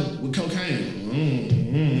on license with cocaine?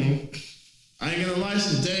 I ain't got a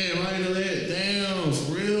license. Damn, I ain't know that. Damn,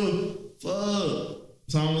 for real? Fuck.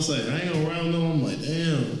 That's all I'm gonna say. I ain't gonna round them. I'm like,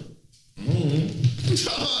 damn.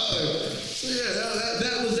 So yeah,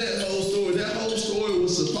 that was that whole story. That whole story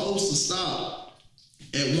was supposed to stop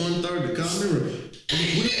at 1:30. Cause remember,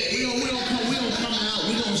 we don't come out.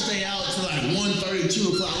 We don't stay out till like 1:30, 2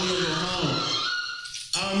 o'clock. We don't go home.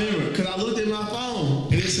 I remember, because I looked at my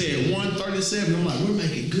phone and it said 1:37. I'm like, we're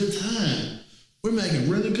making good time. We're making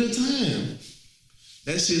really good time.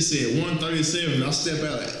 That shit said 1:37. I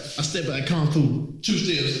step out, come through 2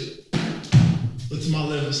 steps. Look to my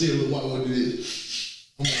left and see a little white boy do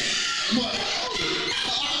this. I'm like,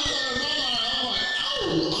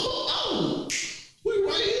 oh, we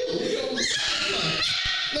right here.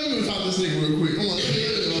 Let me talk to this nigga real quick. I'm like,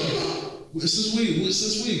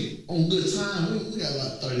 since we on good time, we got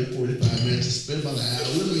about 30, 45 minutes to spend, about an hour.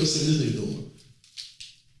 Let me go see this nigga doing.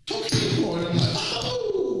 Cocaine party. I'm like,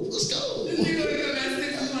 oh, let's go. This nigga wake up at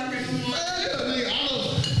 6 o'clock in the morning.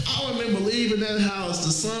 I remember leaving that house.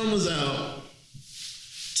 The sun was out.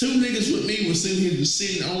 Two niggas with me were sitting here, just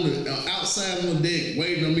sitting on the outside on the deck,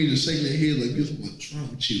 waiting on me to shake their head like this. What's wrong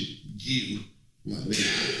with you? I'm like,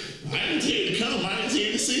 nigga, I didn't tell you to come. I didn't tell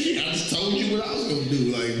you to sit here. I just told you what I was gonna do.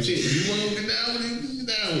 Like, shit, you want to get down with it, get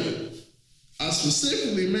down with it. I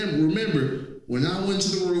specifically remember when I went to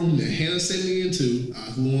the room that Hannah sent me into. I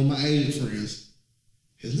was with one of my Asian friends.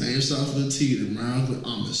 His name starts with a T and rhymes with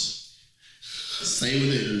Amos. Say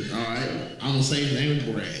with it, all right. I'm gonna say his name is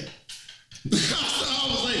Brad. I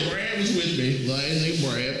was like, Brad was with me. Like, his name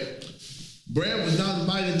Brad. Brad was not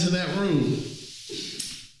invited to that room.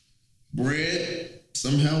 Brad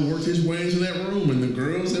somehow worked his way into that room, and the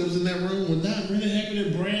girls that was in that room were not really happy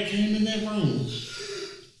that Brad came in that room.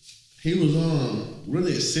 He was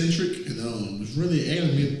really eccentric and was really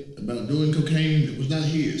adamant about doing cocaine that was not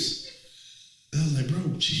his. And I was like,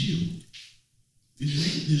 bro, chill.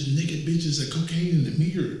 There's naked bitches at cocaine in the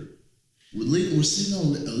mirror. We're sitting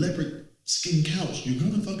on a leopard skin couch. You're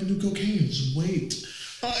gonna fucking do cocaine. Just wait.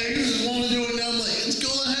 You just want to do it now. I'm like, it's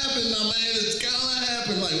gonna happen now, man. It's gonna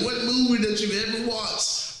happen. Like, what movie that you've ever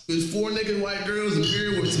watched with 4 naked white girls in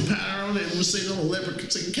here with some powder on it and we're sitting on a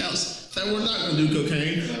leopard skin couch that we're not gonna do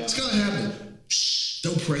cocaine? It's gonna happen. Shh,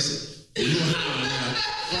 don't press it. We're doing high right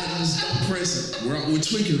now. Like, just don't press it. We're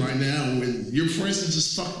tweaking right now. When your pressing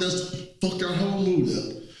just fucked our whole mood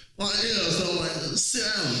up. Like, so like, sit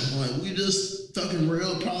down. Like, we just fucking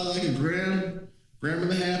railed probably like a gram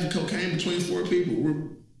and a half of cocaine between 4 people.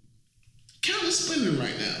 We're kind of spinning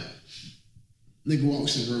right now. Nigga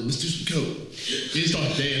walks in the room, let's do some coke. He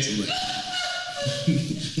starts dancing like,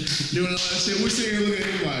 doing all that shit. We're sitting here looking at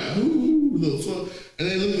him like, who the fuck? And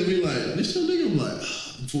they look at me like, this your nigga? I'm like,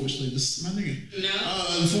 unfortunately, this is my nigga. No.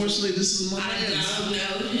 Unfortunately, this is my man. I don't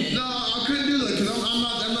know him. No, I couldn't do that because I'm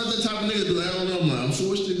not that type of nigga to be like, I don't know. I'm like,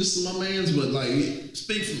 unfortunately, this is my man's, but like,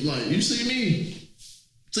 speak from, like, you see me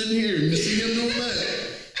sitting here and you see him doing that.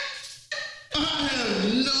 I have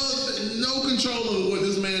no control over what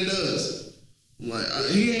this man does. Like,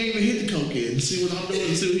 he ain't even hit the coke yet. See what I'm doing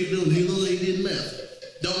and see what he's doing. He looks like he did meth.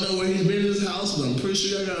 Don't know where he's been in his house, but I'm pretty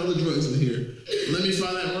sure I got other drugs in here. Let me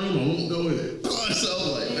find that room. I won't go in it.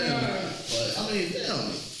 So like, man, like, I mean, damn.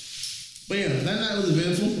 But yeah, that night was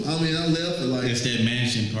eventful. I mean, I left at like. That's that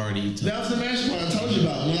mansion party. That was the mansion party I told you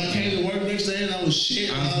about. When I came to work next day and I was shit.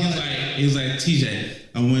 He was like, TJ,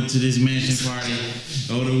 I went to this mansion party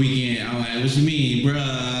over the weekend. I'm like, what you mean, bruh?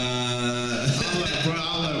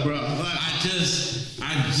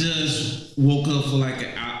 I just woke up for like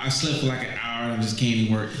an hour. I slept for like an hour and just came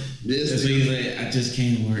to work. That's what he's like, I just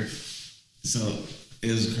came to work. So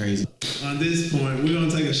it was crazy. On this point, we're gonna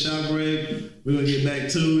take a short break. We're gonna get back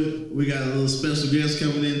to it. We got a little special guest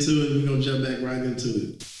coming into it. We're gonna jump back right into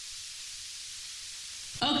it.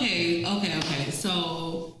 Okay.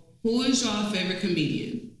 So, who is your favorite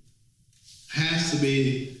comedian? Has to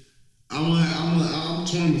be. I'm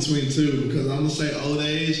torn between 2 because I'm gonna say old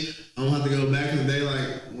age. I'm gonna have to go back in the day, like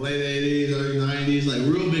late 80s, early 90s, like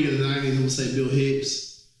real big in the 90s. I'm gonna say Bill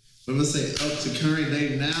Hicks. But I'm gonna say up to current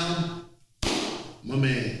date now, my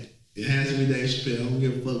man. It has to be Dave Chappelle. I don't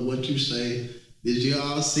give a fuck what you say. Did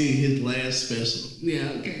y'all see his last special?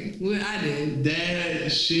 Yeah, okay. Well, I did. That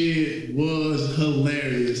shit was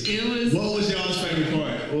hilarious. It was. What was y'all's favorite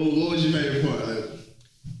part? What was your favorite part? Like,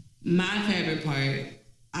 my favorite part,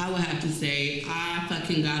 I would have to say, I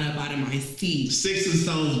fucking got up out of my seat. Sticks and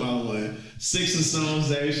Stones, by the way. Sticks and Stones,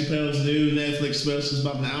 Dave Chappelle's new Netflix special. It's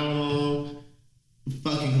about an hour long.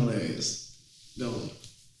 Fucking hilarious. Go on.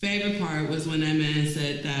 Favorite part was when that man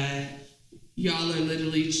said that y'all are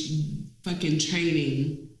literally fucking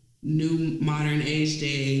training new modern age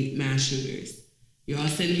day mass shooters. Y'all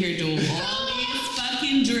sitting here doing all these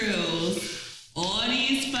fucking drills.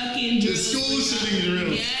 The school shooting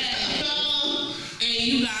drill. Yeah. And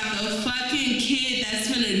you got the fucking kid that's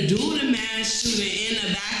gonna do the mass shooting in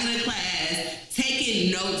the back of the class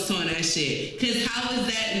taking notes on that shit. Cause how is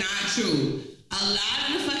that not true? A lot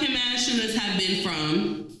of the fucking mass shooters have been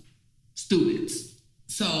from students.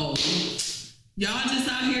 So y'all just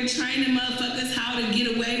out here training motherfuckers how to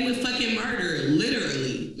get away with fucking murder,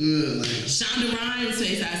 literally. Like, Shonda Rhimes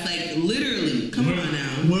face, that's like literally. Come on now.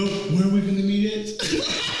 Where are we gonna meet at?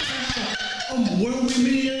 Where are we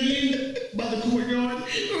meeting at again? By the court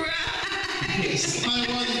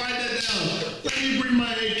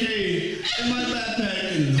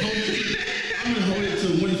and I'm gonna hold it to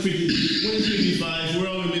 155. We're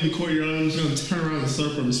all gonna be in the courtyard. I'm just gonna turn around and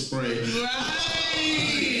circle and spray. Right.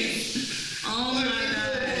 Oh my god.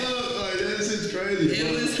 Like that shit's crazy. It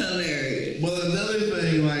was hilarious. But another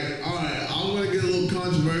thing, like, all right, I'm gonna get a little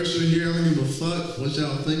controversial here. I don't give a fuck what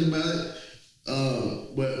y'all think about it.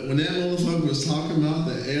 But when that motherfucker was talking about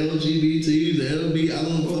the LGBT, the LB, I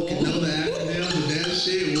don't fucking know the acronym, but that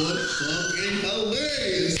shit was fucking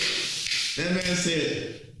hilarious. That man said,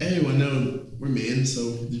 everyone know we're men,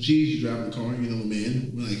 so the G's you drive the car, you know,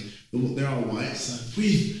 men. We're like, they're all white. So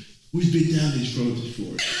we've been down these roads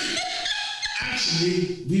before.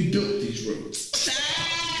 Actually, we built these roads.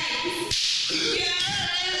 Yes.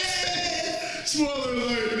 Spoiler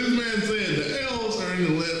alert, this man said the L's are in the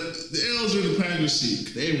left, the L's are in the passenger seat.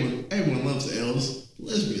 Everyone loves the L's.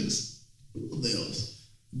 Lesbians love the L's.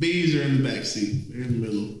 B's are in the back seat. They're in the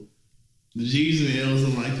middle. The G's and the L's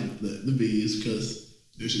don't like the B's because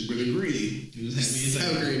they're really greedy. He was happy. So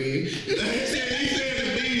greedy. He said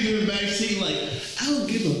the B's in the back seat like, I don't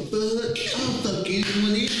give a fuck. I'll fuck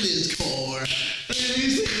anyone in this car. And he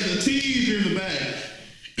said the T's are in the back.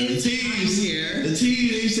 And the T's here. The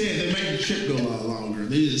T's, he said, they make the trip go a lot longer.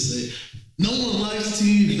 They just say, no one likes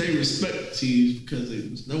T's, they respect T's because they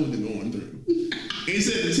know what they're going through. He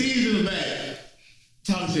said the T's in the back,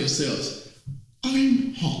 talking to themselves,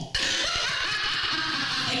 I'm hot.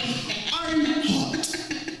 I'm hot.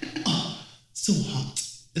 Oh, so hot.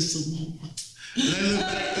 It's so hot. And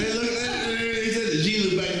they look back, he said the G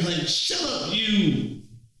looked back and was like, shut up, you.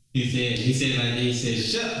 He said,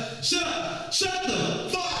 shut the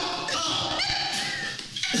fuck up.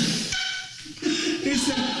 He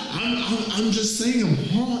said, I'm just saying I'm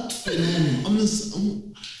hot.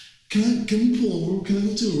 Can we pull over? Can I go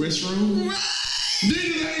to a restroom? Right.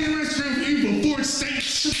 Niggas ain't in the restroom for you before it stinks.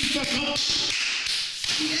 Shut the fuck up.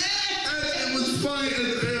 Yeah. It was funny as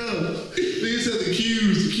hell. He said the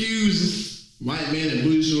Q's, white man in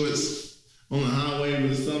blue shorts on the highway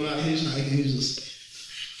with his thumb out hitchhiking. He's just.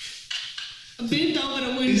 Bent over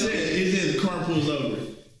the window. He said the car pulls over.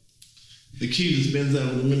 The Q just bends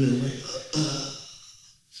over the window like,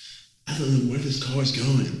 I don't know where this car's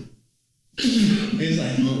going. He's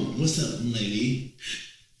like, oh, what's up, lady?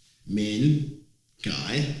 Man,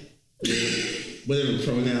 guy, whatever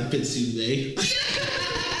pronoun fits you today.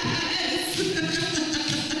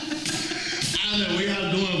 I don't know where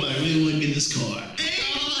y'all going, but I really want to get in this car.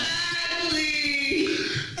 Exactly.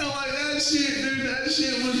 And like that shit, dude, that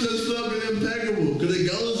shit was just fucking impeccable. Cause it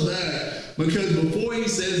goes back. Because before he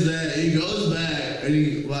says that, he goes back and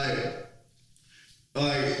he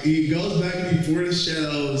he goes back before the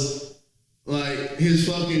shadows, like his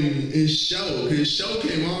show. His show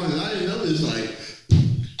came on and I didn't know this. Like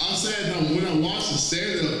I said when I watched the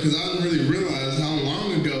stand up, because I didn't really realize how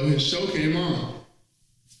long ago his show came on.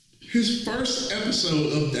 His first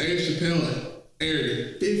episode of Dave Chappelle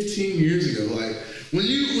aired 15 years ago. Like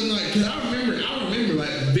cause I remember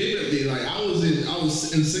like vividly, like I was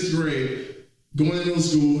in 6th grade going to middle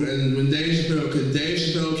school, and when Dave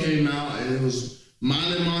Chappelle came out, and it was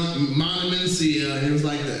Monumencia, and it was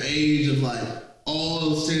like the age of like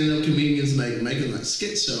all stand-up comedians making like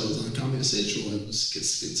skit shows on Comedy Central. It was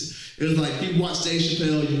skits. It was like you watch Dave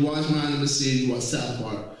Chappelle, you watch Monumencia, you watch South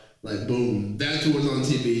Park. Like boom, that's what was on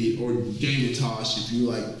TV. Or Game of Tosh, if you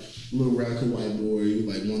like Little Radical White Boy, you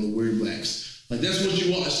like one of the weird blacks. Like that's what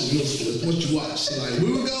you watched in middle school. That's what you watched. Like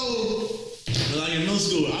we would go, like in middle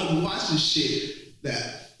school, I would watch this shit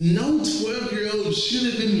that no 12-year-old should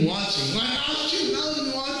have been watching. Like I should not have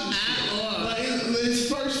been watching shit. Like his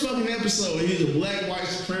first fucking episode, he's a black white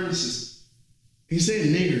supremacist. He said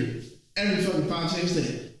nigger every fucking 5 times a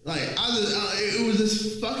day. Like it was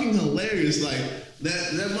just fucking hilarious. Like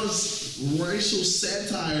that much racial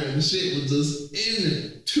satire and shit was just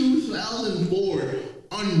in 2004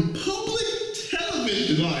 on public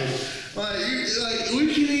television. Like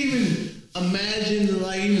we can't even imagine to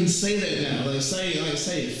like even say that now. Like say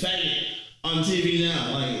faggot on TV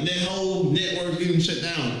now. Like that whole network getting shut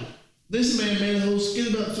down. This man made a whole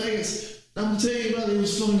skit about faggots. I'm gonna tell you about it. It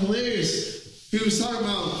was fucking hilarious. He was talking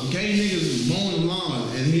about gay niggas mowing the lawn,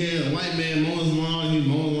 and he had a white man mowing his lawn. He was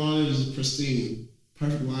mowing the lawn. It was pristine,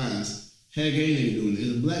 perfect lines. Had a gay nigga doing it. It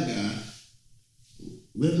was a black guy,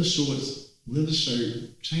 leather shorts, leather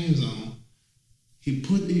shirt, chains on. He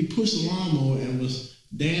pushed the lawnmower and was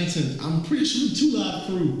dancing. I'm pretty sure the 2 Live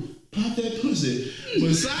Crew popped that pussy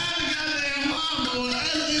beside the goddamn lawnmower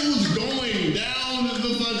as it was going down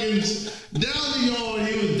the yard.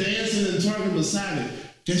 He was dancing and twerking beside it.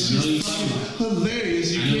 That shit's fucking hilarious.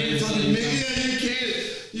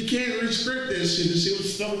 You can't restrict that shit. shit. The shit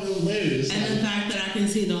was fucking hilarious. And the fact that I can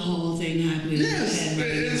see the whole thing happening in my Yes, head right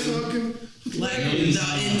it's now. fucking Like hilarious.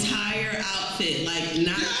 the entire outfit, like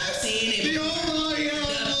not seeing it. The whole like,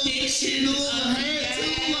 Depiction the of little hat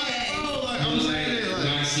too, like, bro, like It I'm was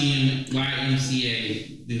saying it, like, YMCA.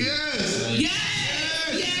 yes. Yes,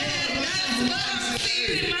 that's what I'm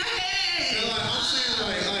seeing in my And head. like I'm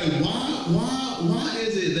saying, why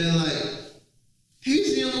is it that like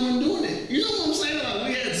he's the only one doing it? You know what I'm saying? Like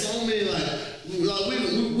we had so many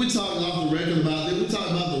we talking off the record about this. We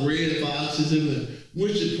talking about the Red Foxes and the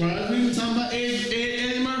Richard Pryor. We were talking about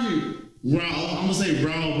Eddie Murphy. Raw. I'm gonna say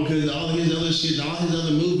Raw because all his other shit, all his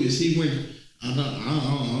other movies, he went. I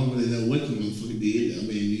don't really know what the motherfucker did. I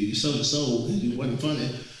mean, you sold the soul because you wasn't funny.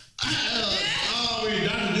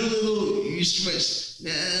 Dr. Doolittle, you stretched.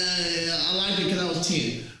 I liked it because I was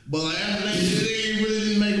 10. But like after that, he really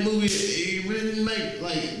didn't make a movie. He really didn't make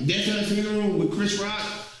like Death at a Funeral with Chris Rock.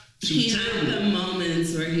 He had the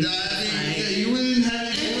moments where he was like, you really didn't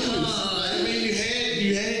have any movies. I mean,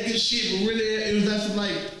 you had good shit, but really, it was actually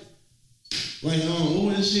like what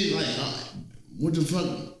was this shit like? What the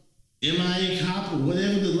fuck? MIA Cop or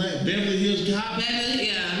whatever Beverly Hills Cop.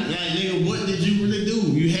 yeah. Like nigga, what did you really do?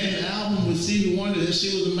 You had an album with Stevie Wonder. That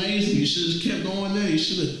shit was amazing. You should have kept going there. You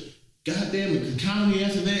should have, goddamn it, comedy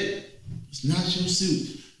after that. It's not your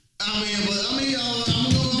suit. I'm gonna go.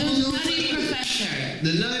 The Nutty Professor.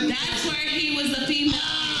 The Nutty. That's where he was the female.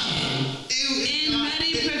 In Nutty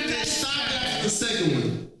It Professor. stopped after the second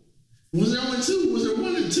one. Was there only two? Was there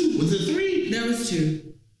one or two? Was there three? There was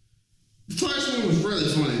two. The first one was really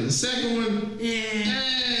funny. The second one, Yeah.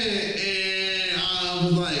 and I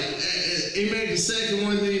was like, he made the second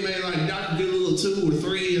one, then he made like Dr. Doolittle 2 or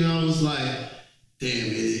 3, and I was like, damn,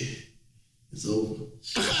 Eddie, it's over.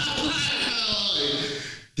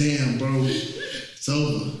 Damn, bro, it's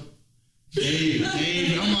over. Dave,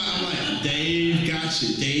 I'm like, Dave got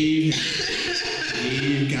you. Dave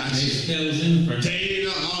got you. That was in the first.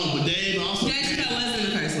 But Dave also That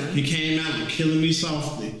wasn't the first one. he came out with Killing Me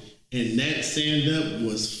Softly, and that stand-up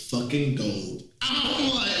was fucking gold. I'm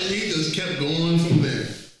like, he just kept going from there.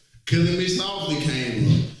 Killing Me Softly came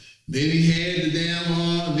up. Then he had the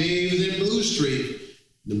damn, then he was in Blue Street.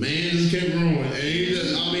 The man just kept growing. And he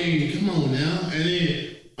just, I mean, come on now. And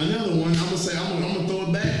then another one, I'm gonna throw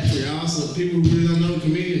it back for y'all. So people who really don't know the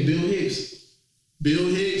comedian, Bill Hicks. Bill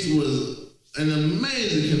Hicks was an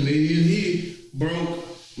amazing comedian. He broke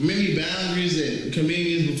many boundaries that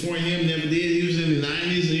comedians before him never did. He was in the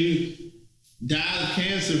 90s and he died of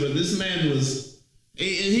cancer, but this man was, and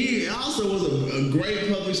he also was a great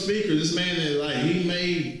public speaker. This man that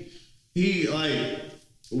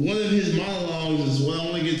one of his monologues is what I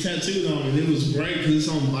want to get tattooed on, and it was great because it's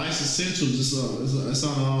on Vice Essentials. It's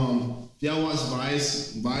on if y'all watch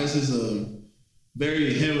Vice. Vice is a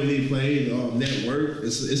very heavily played network.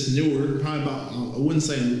 It's newer, probably about I wouldn't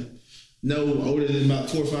say no older than about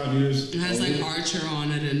 4 or 5 years. It has older. like Archer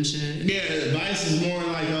on it and shit. Yeah, Vice is more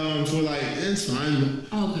like for like it's fine.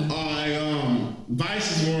 Okay.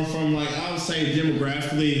 Vice is more from like I would say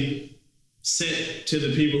demographically set to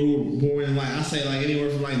the people who were born in like I say like anywhere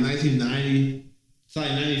from like 1990 to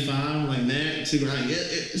like 95 like that to like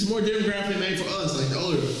it's more demographically made for us like the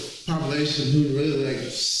older population who really like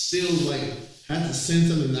still like has the sense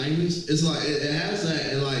of the 90s. It's like it has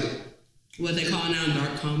that and like. What they call now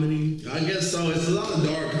dark comedy. I guess so. It's a lot of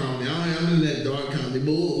dark comedy. I'm in that dark comedy.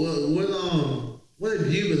 But what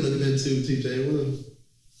have you been looking into, TJ?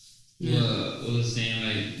 Well, I was saying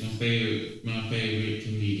like my favorite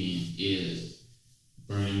comedian is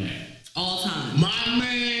Bernie Mac. All time. My man,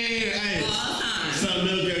 hey, All time. some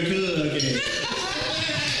milk and good again.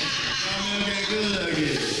 Some milk and good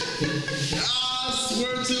again. I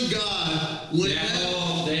swear to God, with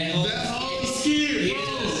that whole skit, bro.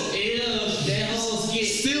 That whole skit.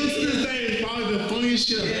 Still to this day, is probably the funniest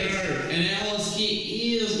shit I've ever heard. And that whole skit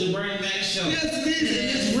is the Bernie Mac show. Yes, it is.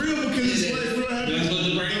 It's real because it's what real happened. That's what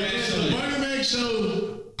the Bernie Mac show is. The Bernie Mac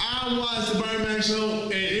show, I watched the Bernie Mac show,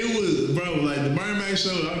 and it was, bro, like the Bernie Mac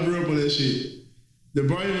show, I grew up on that shit. The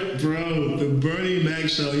Bernie Mac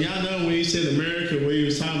show, y'all know when he said America, what he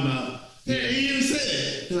was talking about. Yeah, he even said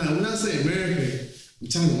it. He's like, when I say America, I'm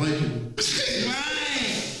talking to white people.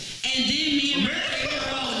 Right. And then me and my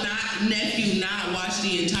 8-year-old nephew not watched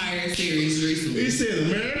the entire series recently. He said,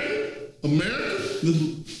 America,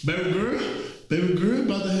 this baby girl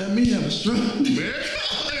about to have me have a stroke.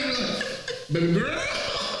 America, baby girl.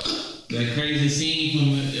 That crazy scene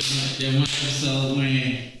from that one episode when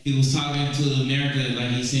he was talking to America, like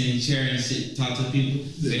he's sitting in a chair and talk to people.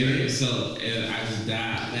 Every episode, I just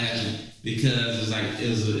died laughing because it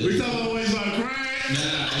was We talking always about crying.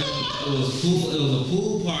 Nah, it was a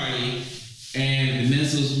pool party, and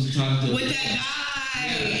Vanessa was talking to with that guy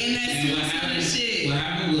and that and suicide shit. what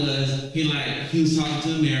happened was he was talking to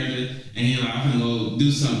America and he like, I'm gonna go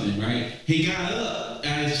do something, right? He got up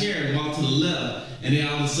out of his chair and walked to the left, and then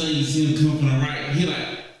all of a sudden you see him come from the right. He like,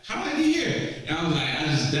 how did I get here? And I was like, I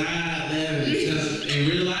just died laughing because in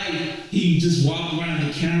real life he just walked around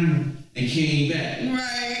the camera and came back.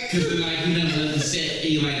 Right. Cause like he never left the set.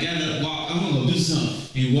 He like got up, walk. I'm gonna go do something.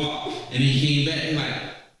 And he walked, and then he came back. He like,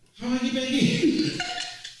 how do I get back in?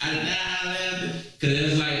 I died laughing. Cause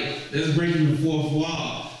it's like that's breaking the fourth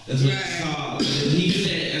wall. That's what it's called. He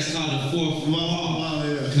said that's called the fourth wall.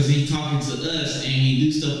 Cause he talking to us and he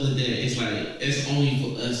do stuff like that. It's like it's only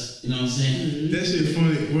for us. You know what I'm saying? That shit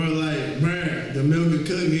funny. Bro, like, bro, the milk and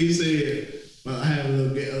cookie, he said, I have a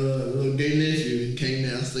little gay nephew. He came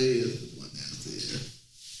downstairs.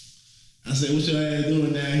 I said, what your ass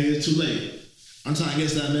doing down here? It's too late. I'm trying to get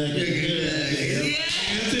that man. Yeah.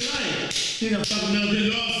 It's too late. He got fucking milk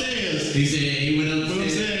and go upstairs. He said he went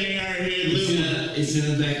upstairs. He ain't already here living. He sent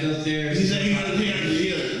him back upstairs. He said he got here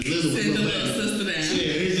living. Send the little sister down.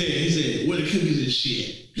 He said, where the cookies and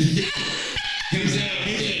shit? He said,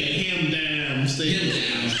 him downstairs.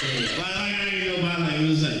 Like I ain't nobody like he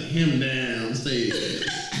was like him downstairs.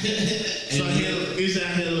 So he said I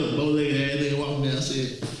had a little bow-legged ass nigga walking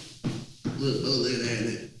downstairs. Little bow-legged ass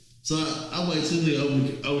nigga. So I wait till they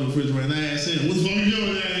open the refrigerator and I asked him, what the fuck you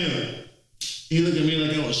doing down here? He looked at me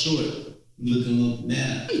like I was short. Look him up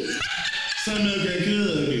now. Some milk and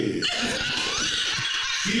cookies.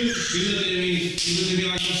 He looked at me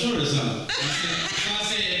like I'm short or something. So I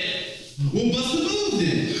said, well, bust the move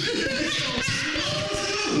then.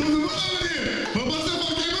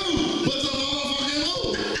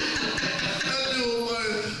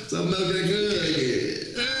 Some milk and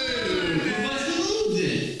cookies. Bust the move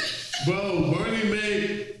then. Bro, Bernie Mac,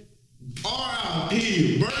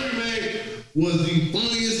 R.I.P. Bernie Mac was the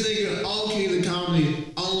funniest nigga on King of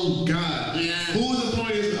Comedy. Oh God. Yeah. Who was the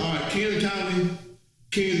funniest? All right, King of Comedy,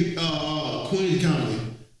 Queen of Comedy.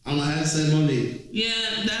 I'm gonna have to say Monique. Yeah,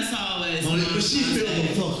 that's always. Monique, but she fell the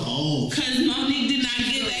fuck off. Cause Monique did not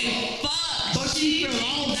give a fuck. But she fell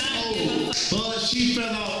off. But she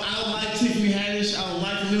fell off. I don't like Tiffany Haddish. I don't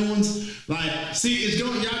like the new ones. Like, see,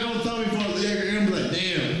 y'all gonna throw me for the younger and be like,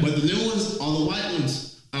 damn. But the new ones are the white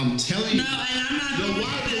ones. I'm telling you. No, and I'm not going to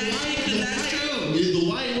that shit because that's true. The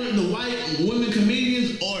white women comedians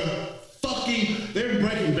are fucking, they're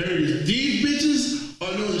breaking barriers. These bitches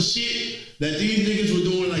are doing shit that these niggas were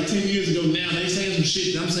doing like 10 years ago. Now they saying some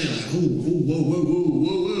shit that I'm saying like,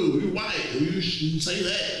 whoa, you're white. You shouldn't say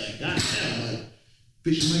that. Like, goddamn, like,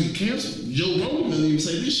 bitch, you make it cancel. Joe Rogan doesn't even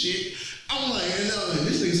say this shit. I'm like,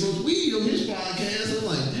 this nigga smokes weed on his podcast. I'm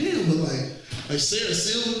like, damn, but like Sarah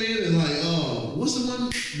Silverman and like, what's the one,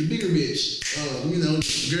 the bigger bitch,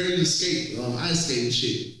 girl you skate, ice skating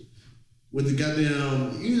shit. With the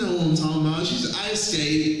goddamn, you know what I'm talking about. She's ice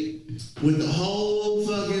skating with the whole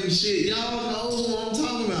fucking shit. Y'all know what I'm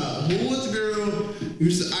talking about. Who was the girl who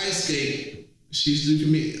used to ice skate? She used to do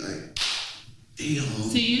comedian, like, damn.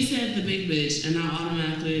 So you said the big bitch, and I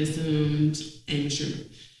automatically assumed Amy Schumer.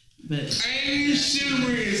 But Amy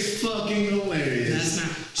Schumer is fucking hilarious. that's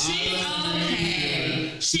not. She's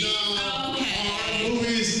okay. She's okay. Her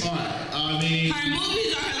movies, alright. I mean, Her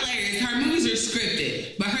movies are hilarious. Her movies are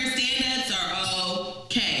scripted, but her stand-ups are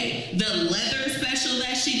okay. The leather special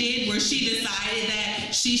that she did, where she decided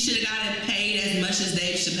that she should have gotten paid as much as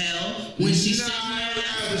Dave Chappelle when she should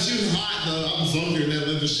have. but she was hot though. I was funky in that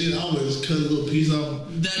leather shit. I always cut a little piece off.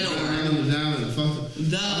 The door. Ran them down and fuck it.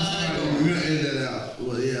 The door. We're gonna edit that out.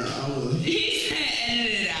 Well, yeah, I was. He said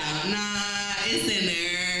edit it out. Nah, it's in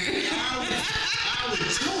there. I would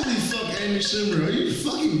totally fuck Amy Schumer. Are you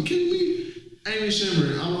fucking kidding me? Amy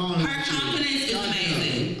Schumer, I'm on Her confidence is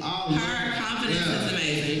amazing. Her confidence is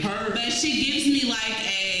amazing. But she gives me like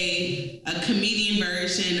a comedian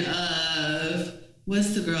version of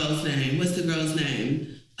what's the girl's name? What's her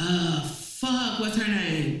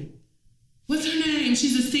name?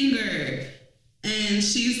 She's a singer. And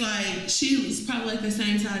she's like, she was probably like the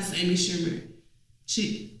same size as Amy Schumer.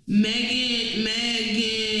 Megan.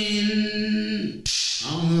 I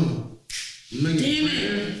don't know. Damn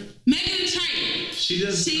it. Megan Thee Trainor. She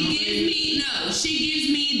gives me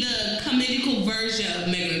the comedical version of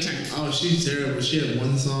Megan Thee Trainor. Oh, she's terrible. She had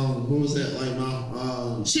one song. What was that like?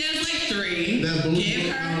 She has like 3. That boom. Give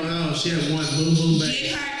her. I don't know. She had one. Boom boom bang.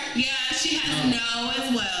 Give her. Yeah, she has No as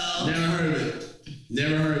well. Never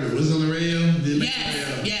heard of it. Was it on the radio?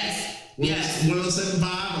 Yes. 107.5. Or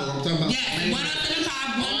I'm talking about. Yes.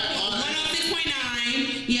 107.5.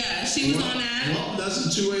 106.9. Yeah, she was on that. Well, that's the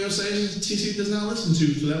two radio stations TC does not listen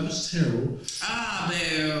to, so that was terrible. Ah,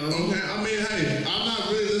 Bill. Okay, I mean, hey, I'm not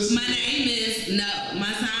really listening. My name is no.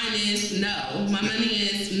 My sign is no. My money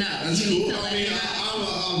is no. That's You need cool. to I let mean, me know.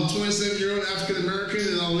 I'm a 27-year-old African American,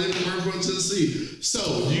 and I live in Murfreesboro, Tennessee.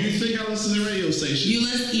 So, do you think I listen to radio stations? You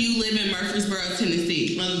live in Murfreesboro,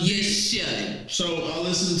 Tennessee. You should. So I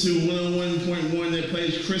listen to 101.1 that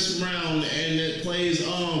plays Chris Brown and that plays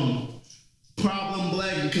Problem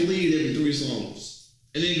Black and Khalid every 3 songs.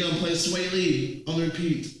 And then gonna play Sway Lee on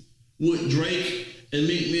repeat with Drake and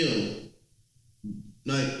Meek Mill.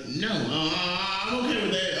 Like, no, I'm okay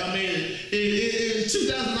with that. I mean, it's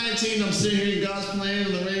 2019, I'm sitting here, God's playing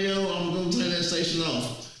on the radio, I'm gonna turn that station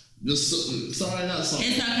off. Just sorry, not sorry.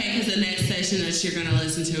 It's okay because the next station that you're gonna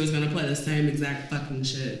listen to is gonna play the same exact fucking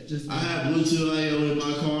shit. Just I have Bluetooth IO in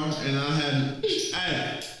my car, and I have,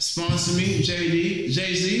 hey, sponsor me,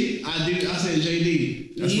 Jay-Z. I said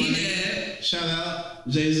JD. That's my name. Shout out,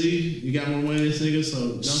 Jay-Z. You got more money than this nigga,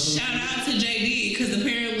 so shout out to JD because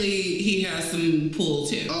apparently he has some pull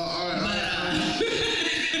too. All right.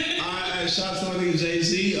 Shout out to my nigga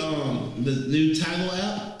Jay-Z. The new Tidal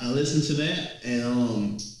app, I listen to that,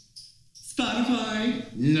 and Spotify?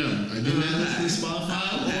 No, I do not listen to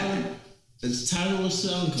Spotify. Okay. It's Tidal or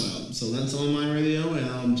SoundCloud, so that's on my radio.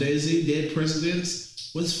 And Jay-Z, Dead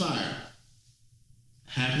Presidents was fire.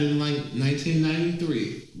 Happened in like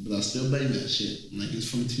 1993, but I still bang that shit like it's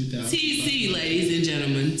from 2000. TC, ladies and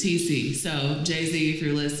gentlemen, TC. So Jay-Z, if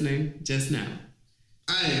you're listening, just know.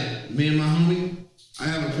 Hey, me and my homie, I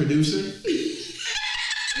have a producer.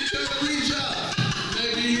 I'm trying to reach out.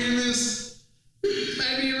 Maybe you hear this.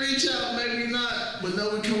 Maybe you reach out, maybe not. But no,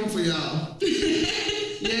 we coming for y'all.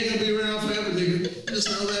 You ain't gonna be around forever, nigga. Just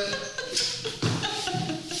know that.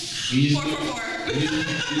 444.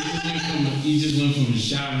 You just went from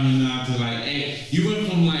shouting out to like, hey, you went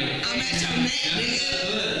from like, I'm at your neck,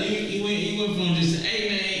 nigga. You went from just, hey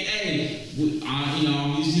man, hey, you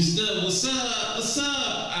know, you just what's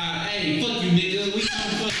up, hey, fuck you, nigga, we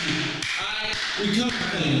coming for you, alright, we coming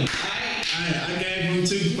for you, alright. I gave him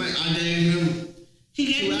 2 I gave him He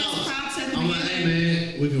gave 2 me hours. his props at the I'm like, hey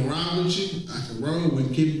man, we can ride with you. I can roll. We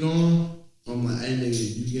can keep going. I'm like, hey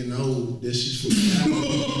nigga, you getting old. This shit's for you. I'm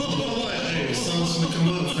like, hey, the sun's gonna come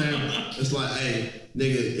up, fam. It's like, hey,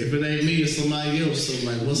 nigga, if it ain't me, it's somebody else. So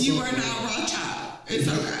like, what's You up? are not Rothschild. It's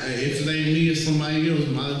okay. Hey, if it ain't me, it's somebody else.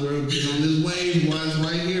 Might as well get on this wave while it's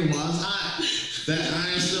right here, while it's hot. That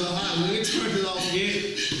iron's still hot. We ain't turned it off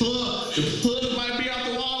yet. The hood might be out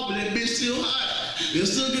the wall, but that bitch still hot. You'll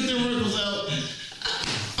still get them wrinkles out.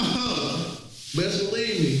 Best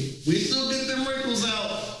believe me, we still get them wrinkles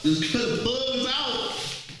out. Just cut the bugs out.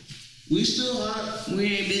 We still hot. We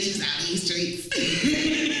ain't bitches out in these streets.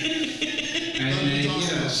 Hey man,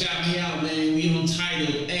 yeah, shout me out, man. We on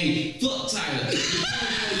Tidal. Hey, fuck Tidal.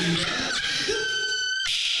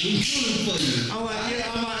 We coming for you. I'm like,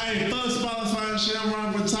 hey, fuck Spotify and shit. I'm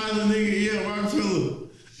rocking with Tyler, nigga. Yeah, Rockefeller.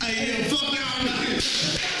 Hey, yeah, fuck y'all, nigga.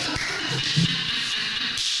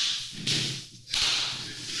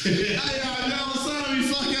 Hey, y'all sorry,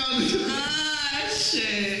 fuck y'all, nigga. Ah,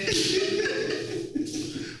 shit.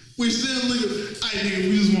 We still nigga. Hey, nigga,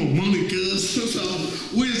 we just want money, cuz. So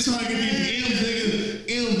we just trying to get these M's, nigga.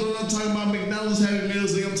 M's, bro. I'm talking about McDonald's Happy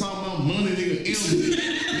Meals, nigga. I'm talking about money, nigga. M's.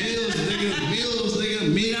 Meals, nigga. Meals, nigga.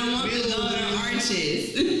 We don't want to go to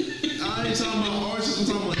Arches. I ain't talking about arches, I'm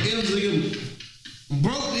talking about M's, nigga. I'm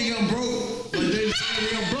broke, nigga, I'm broke. Like they say,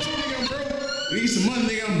 nigga, I'm broke, nigga, I'm broke. Need some money,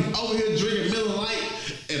 nigga, I'm over here drinking Miller Lite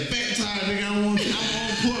and Fat Tire, nigga. I'm on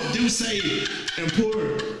pour Douce and pour,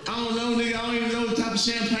 I don't know, nigga, I don't even know what type of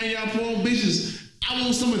champagne y'all pour on bitches. I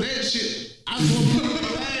want some of that shit. I just want to pour it in the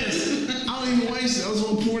glass. I don't even waste it. I just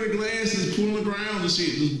want to pour in the glass and pour on the ground and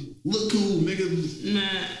shit. Just look cool, nigga. Nah.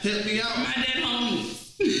 Help me out. My dead homies.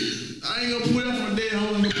 I ain't gonna pour it out for a dead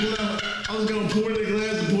homie. I'm gonna pour it out. I was gonna pour it in the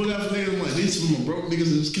glass and pour it out for niggas. I'm like, these is for my broke niggas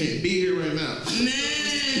that just can't be here right now.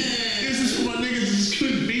 This is for my niggas that just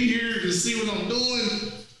couldn't be here to see what I'm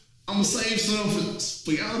doing. I'm gonna save some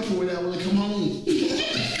for y'all to pour it out when they come home.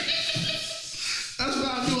 That's what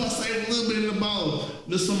I do. I save a little bit in the bottle.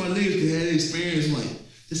 Just so my niggas can have the experience. Like,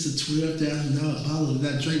 this is a $12,000 bottle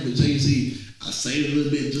that I drank with Jay-Z. I saved a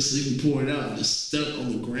little bit just so you can pour it out and just stuck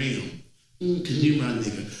on the gram. Cause you my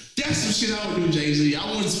nigga. That's some shit I would do, Jay-Z. I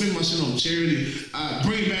wouldn't spend my shit on charity. I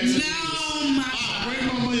bring it back to the niggas. I bring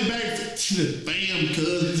my money back to the fam,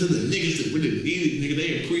 cuz, to the niggas that really need it, nigga.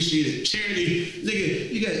 They appreciate it. Charity,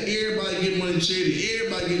 nigga, you got everybody get money to charity.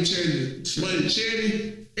 Everybody get charity. Money to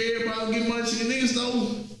charity. Everybody get money to the niggas, though.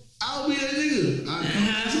 I'll be that nigga. I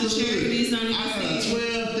have charities on the I got a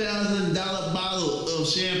 $12,000 bottle of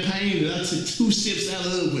champagne champagne that I took 2 sips out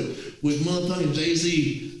of with motherfucking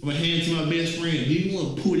Jay-Z. I'm gonna hand it to my best friend. Do you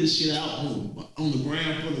want to pour this shit out on the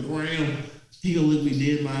ground for the gram? He gonna look me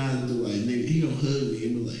dead in my eyes and be like, nigga, he gonna hug me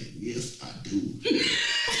and be like, yes, I do.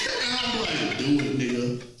 And I'm like, do it,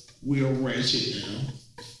 nigga. We'll ratchet now.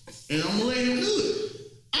 And I'm gonna let him do it.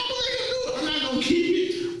 I'm not gonna keep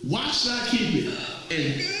it. Why should I keep it?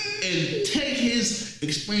 And take his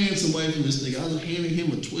experience away from this nigga. I was handing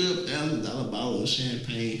him a $12,000 bottle of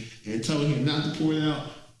champagne and told him not to pour it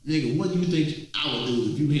out. Nigga, what do you think I would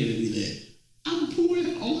do if you handed me that? I would pour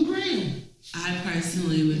it on the ground. I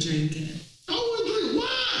personally would drink it. I would drink.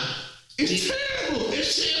 Why? It's terrible.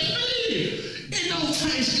 It's champagne. It don't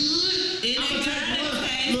taste good. I'm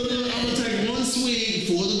gonna take one swig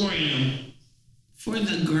for the gram. For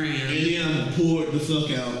the gram. And then I'm gonna pour it the fuck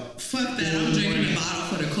out. Fuck that. I'm drinking a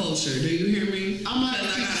bottle for the culture. Do you hear me? I might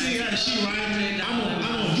see how she right. I'm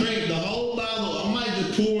gonna drink the whole bottle. I might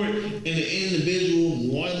just pour it in the individual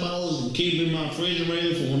water bottles and keep it in my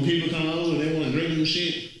refrigerator for when people come over and they want to drink some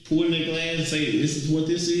shit. Pour it in their glass and say, this is what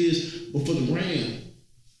this is. But for the gram,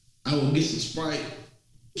 I will get some Sprite.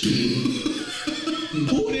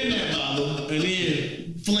 Pour it in that bottle and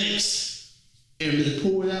then flex and just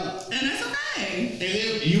pour it out. And that's okay. And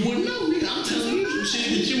then you wouldn't know, nigga. I'm telling you some shit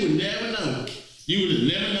that you would never know. You would have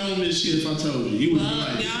never known this shit if I told you. You would Well, be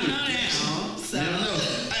like, y'all know now. So. Never know.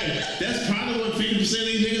 Hey, that's probably what 50% of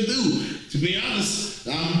these niggas do. To be honest,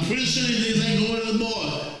 I'm pretty sure these niggas ain't going to the bar.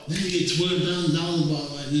 Let me get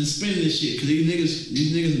 $12,000 and spend this shit. Cause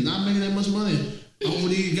these niggas not making that much money over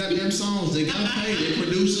these goddamn songs. They gotta pay. They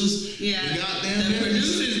producers. Yeah. The goddamn the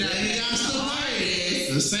producers got they got stuff artists.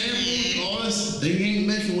 paid. The samples, all this, they ain't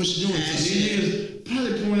making what you're doing. So these niggas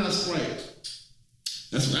probably pouring out Sprite.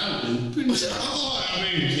 That's what I would do. That's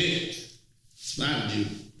what I would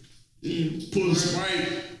do. Pull a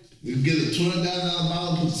Sprite. You get a $12,000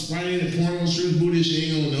 bottle, put the Sprite in it, pour it on Stripp's booty.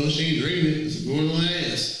 She ain't gonna know. She ain't drinking it. It's going on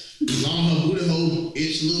her ass. As long as her booty hole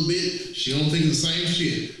itch a little bit, she don't think it's the same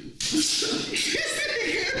shit.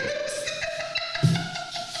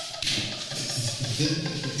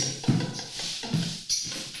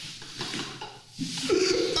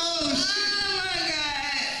 Oh my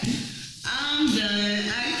God. I'm done.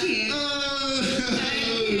 I can't.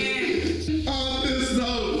 On this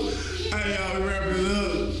note, hey y'all, we wrapping it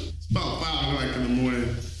up. It's about 5 o'clock in the morning.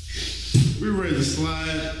 We're ready to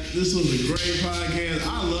slide. This was a great podcast. I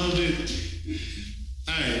loved it.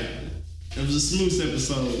 Hey, it was a smooth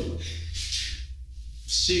episode.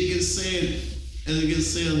 Shit gets said as it gets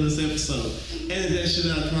said in this episode. Edit that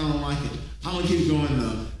shit out if I don't like it. I'm gonna keep going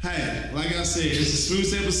though. Hey, like I said, it's a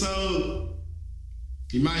smooth episode.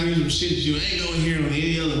 You might hear some shit that you ain't gonna hear on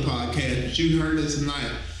any other podcast, but you heard it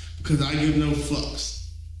tonight because I give no fucks.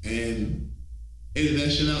 And edit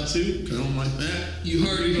that shit out too, because I don't like that. You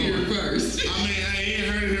heard it here first. I mean, I ain't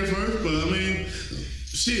heard it here first, but I mean,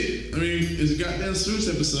 shit. I mean, it's a goddamn Suits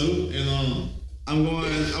episode, and I'm going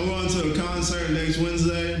to a concert next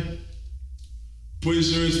Wednesday. Pretty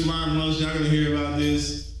sure it's flying most. Y'all gonna hear about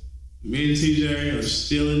this. Me and TJ are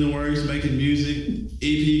still in the works, making music.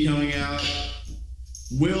 EP coming out.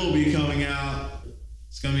 Will be coming out.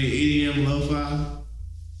 It's gonna be EDM lo-fi.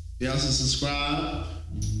 Y'all should subscribe.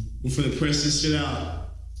 We're finna press this shit out.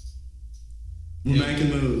 We're making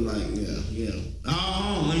moves, like, yeah.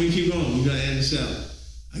 Oh, let me keep going. We gotta end this out.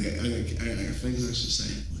 I got things I should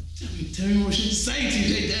say. Tell me more shit to say,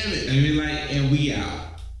 TJ, damn it. And we and we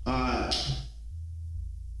out. Alright.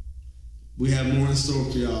 We have more in store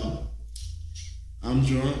for y'all. I'm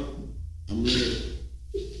drunk. I'm lit.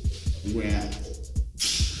 We're out.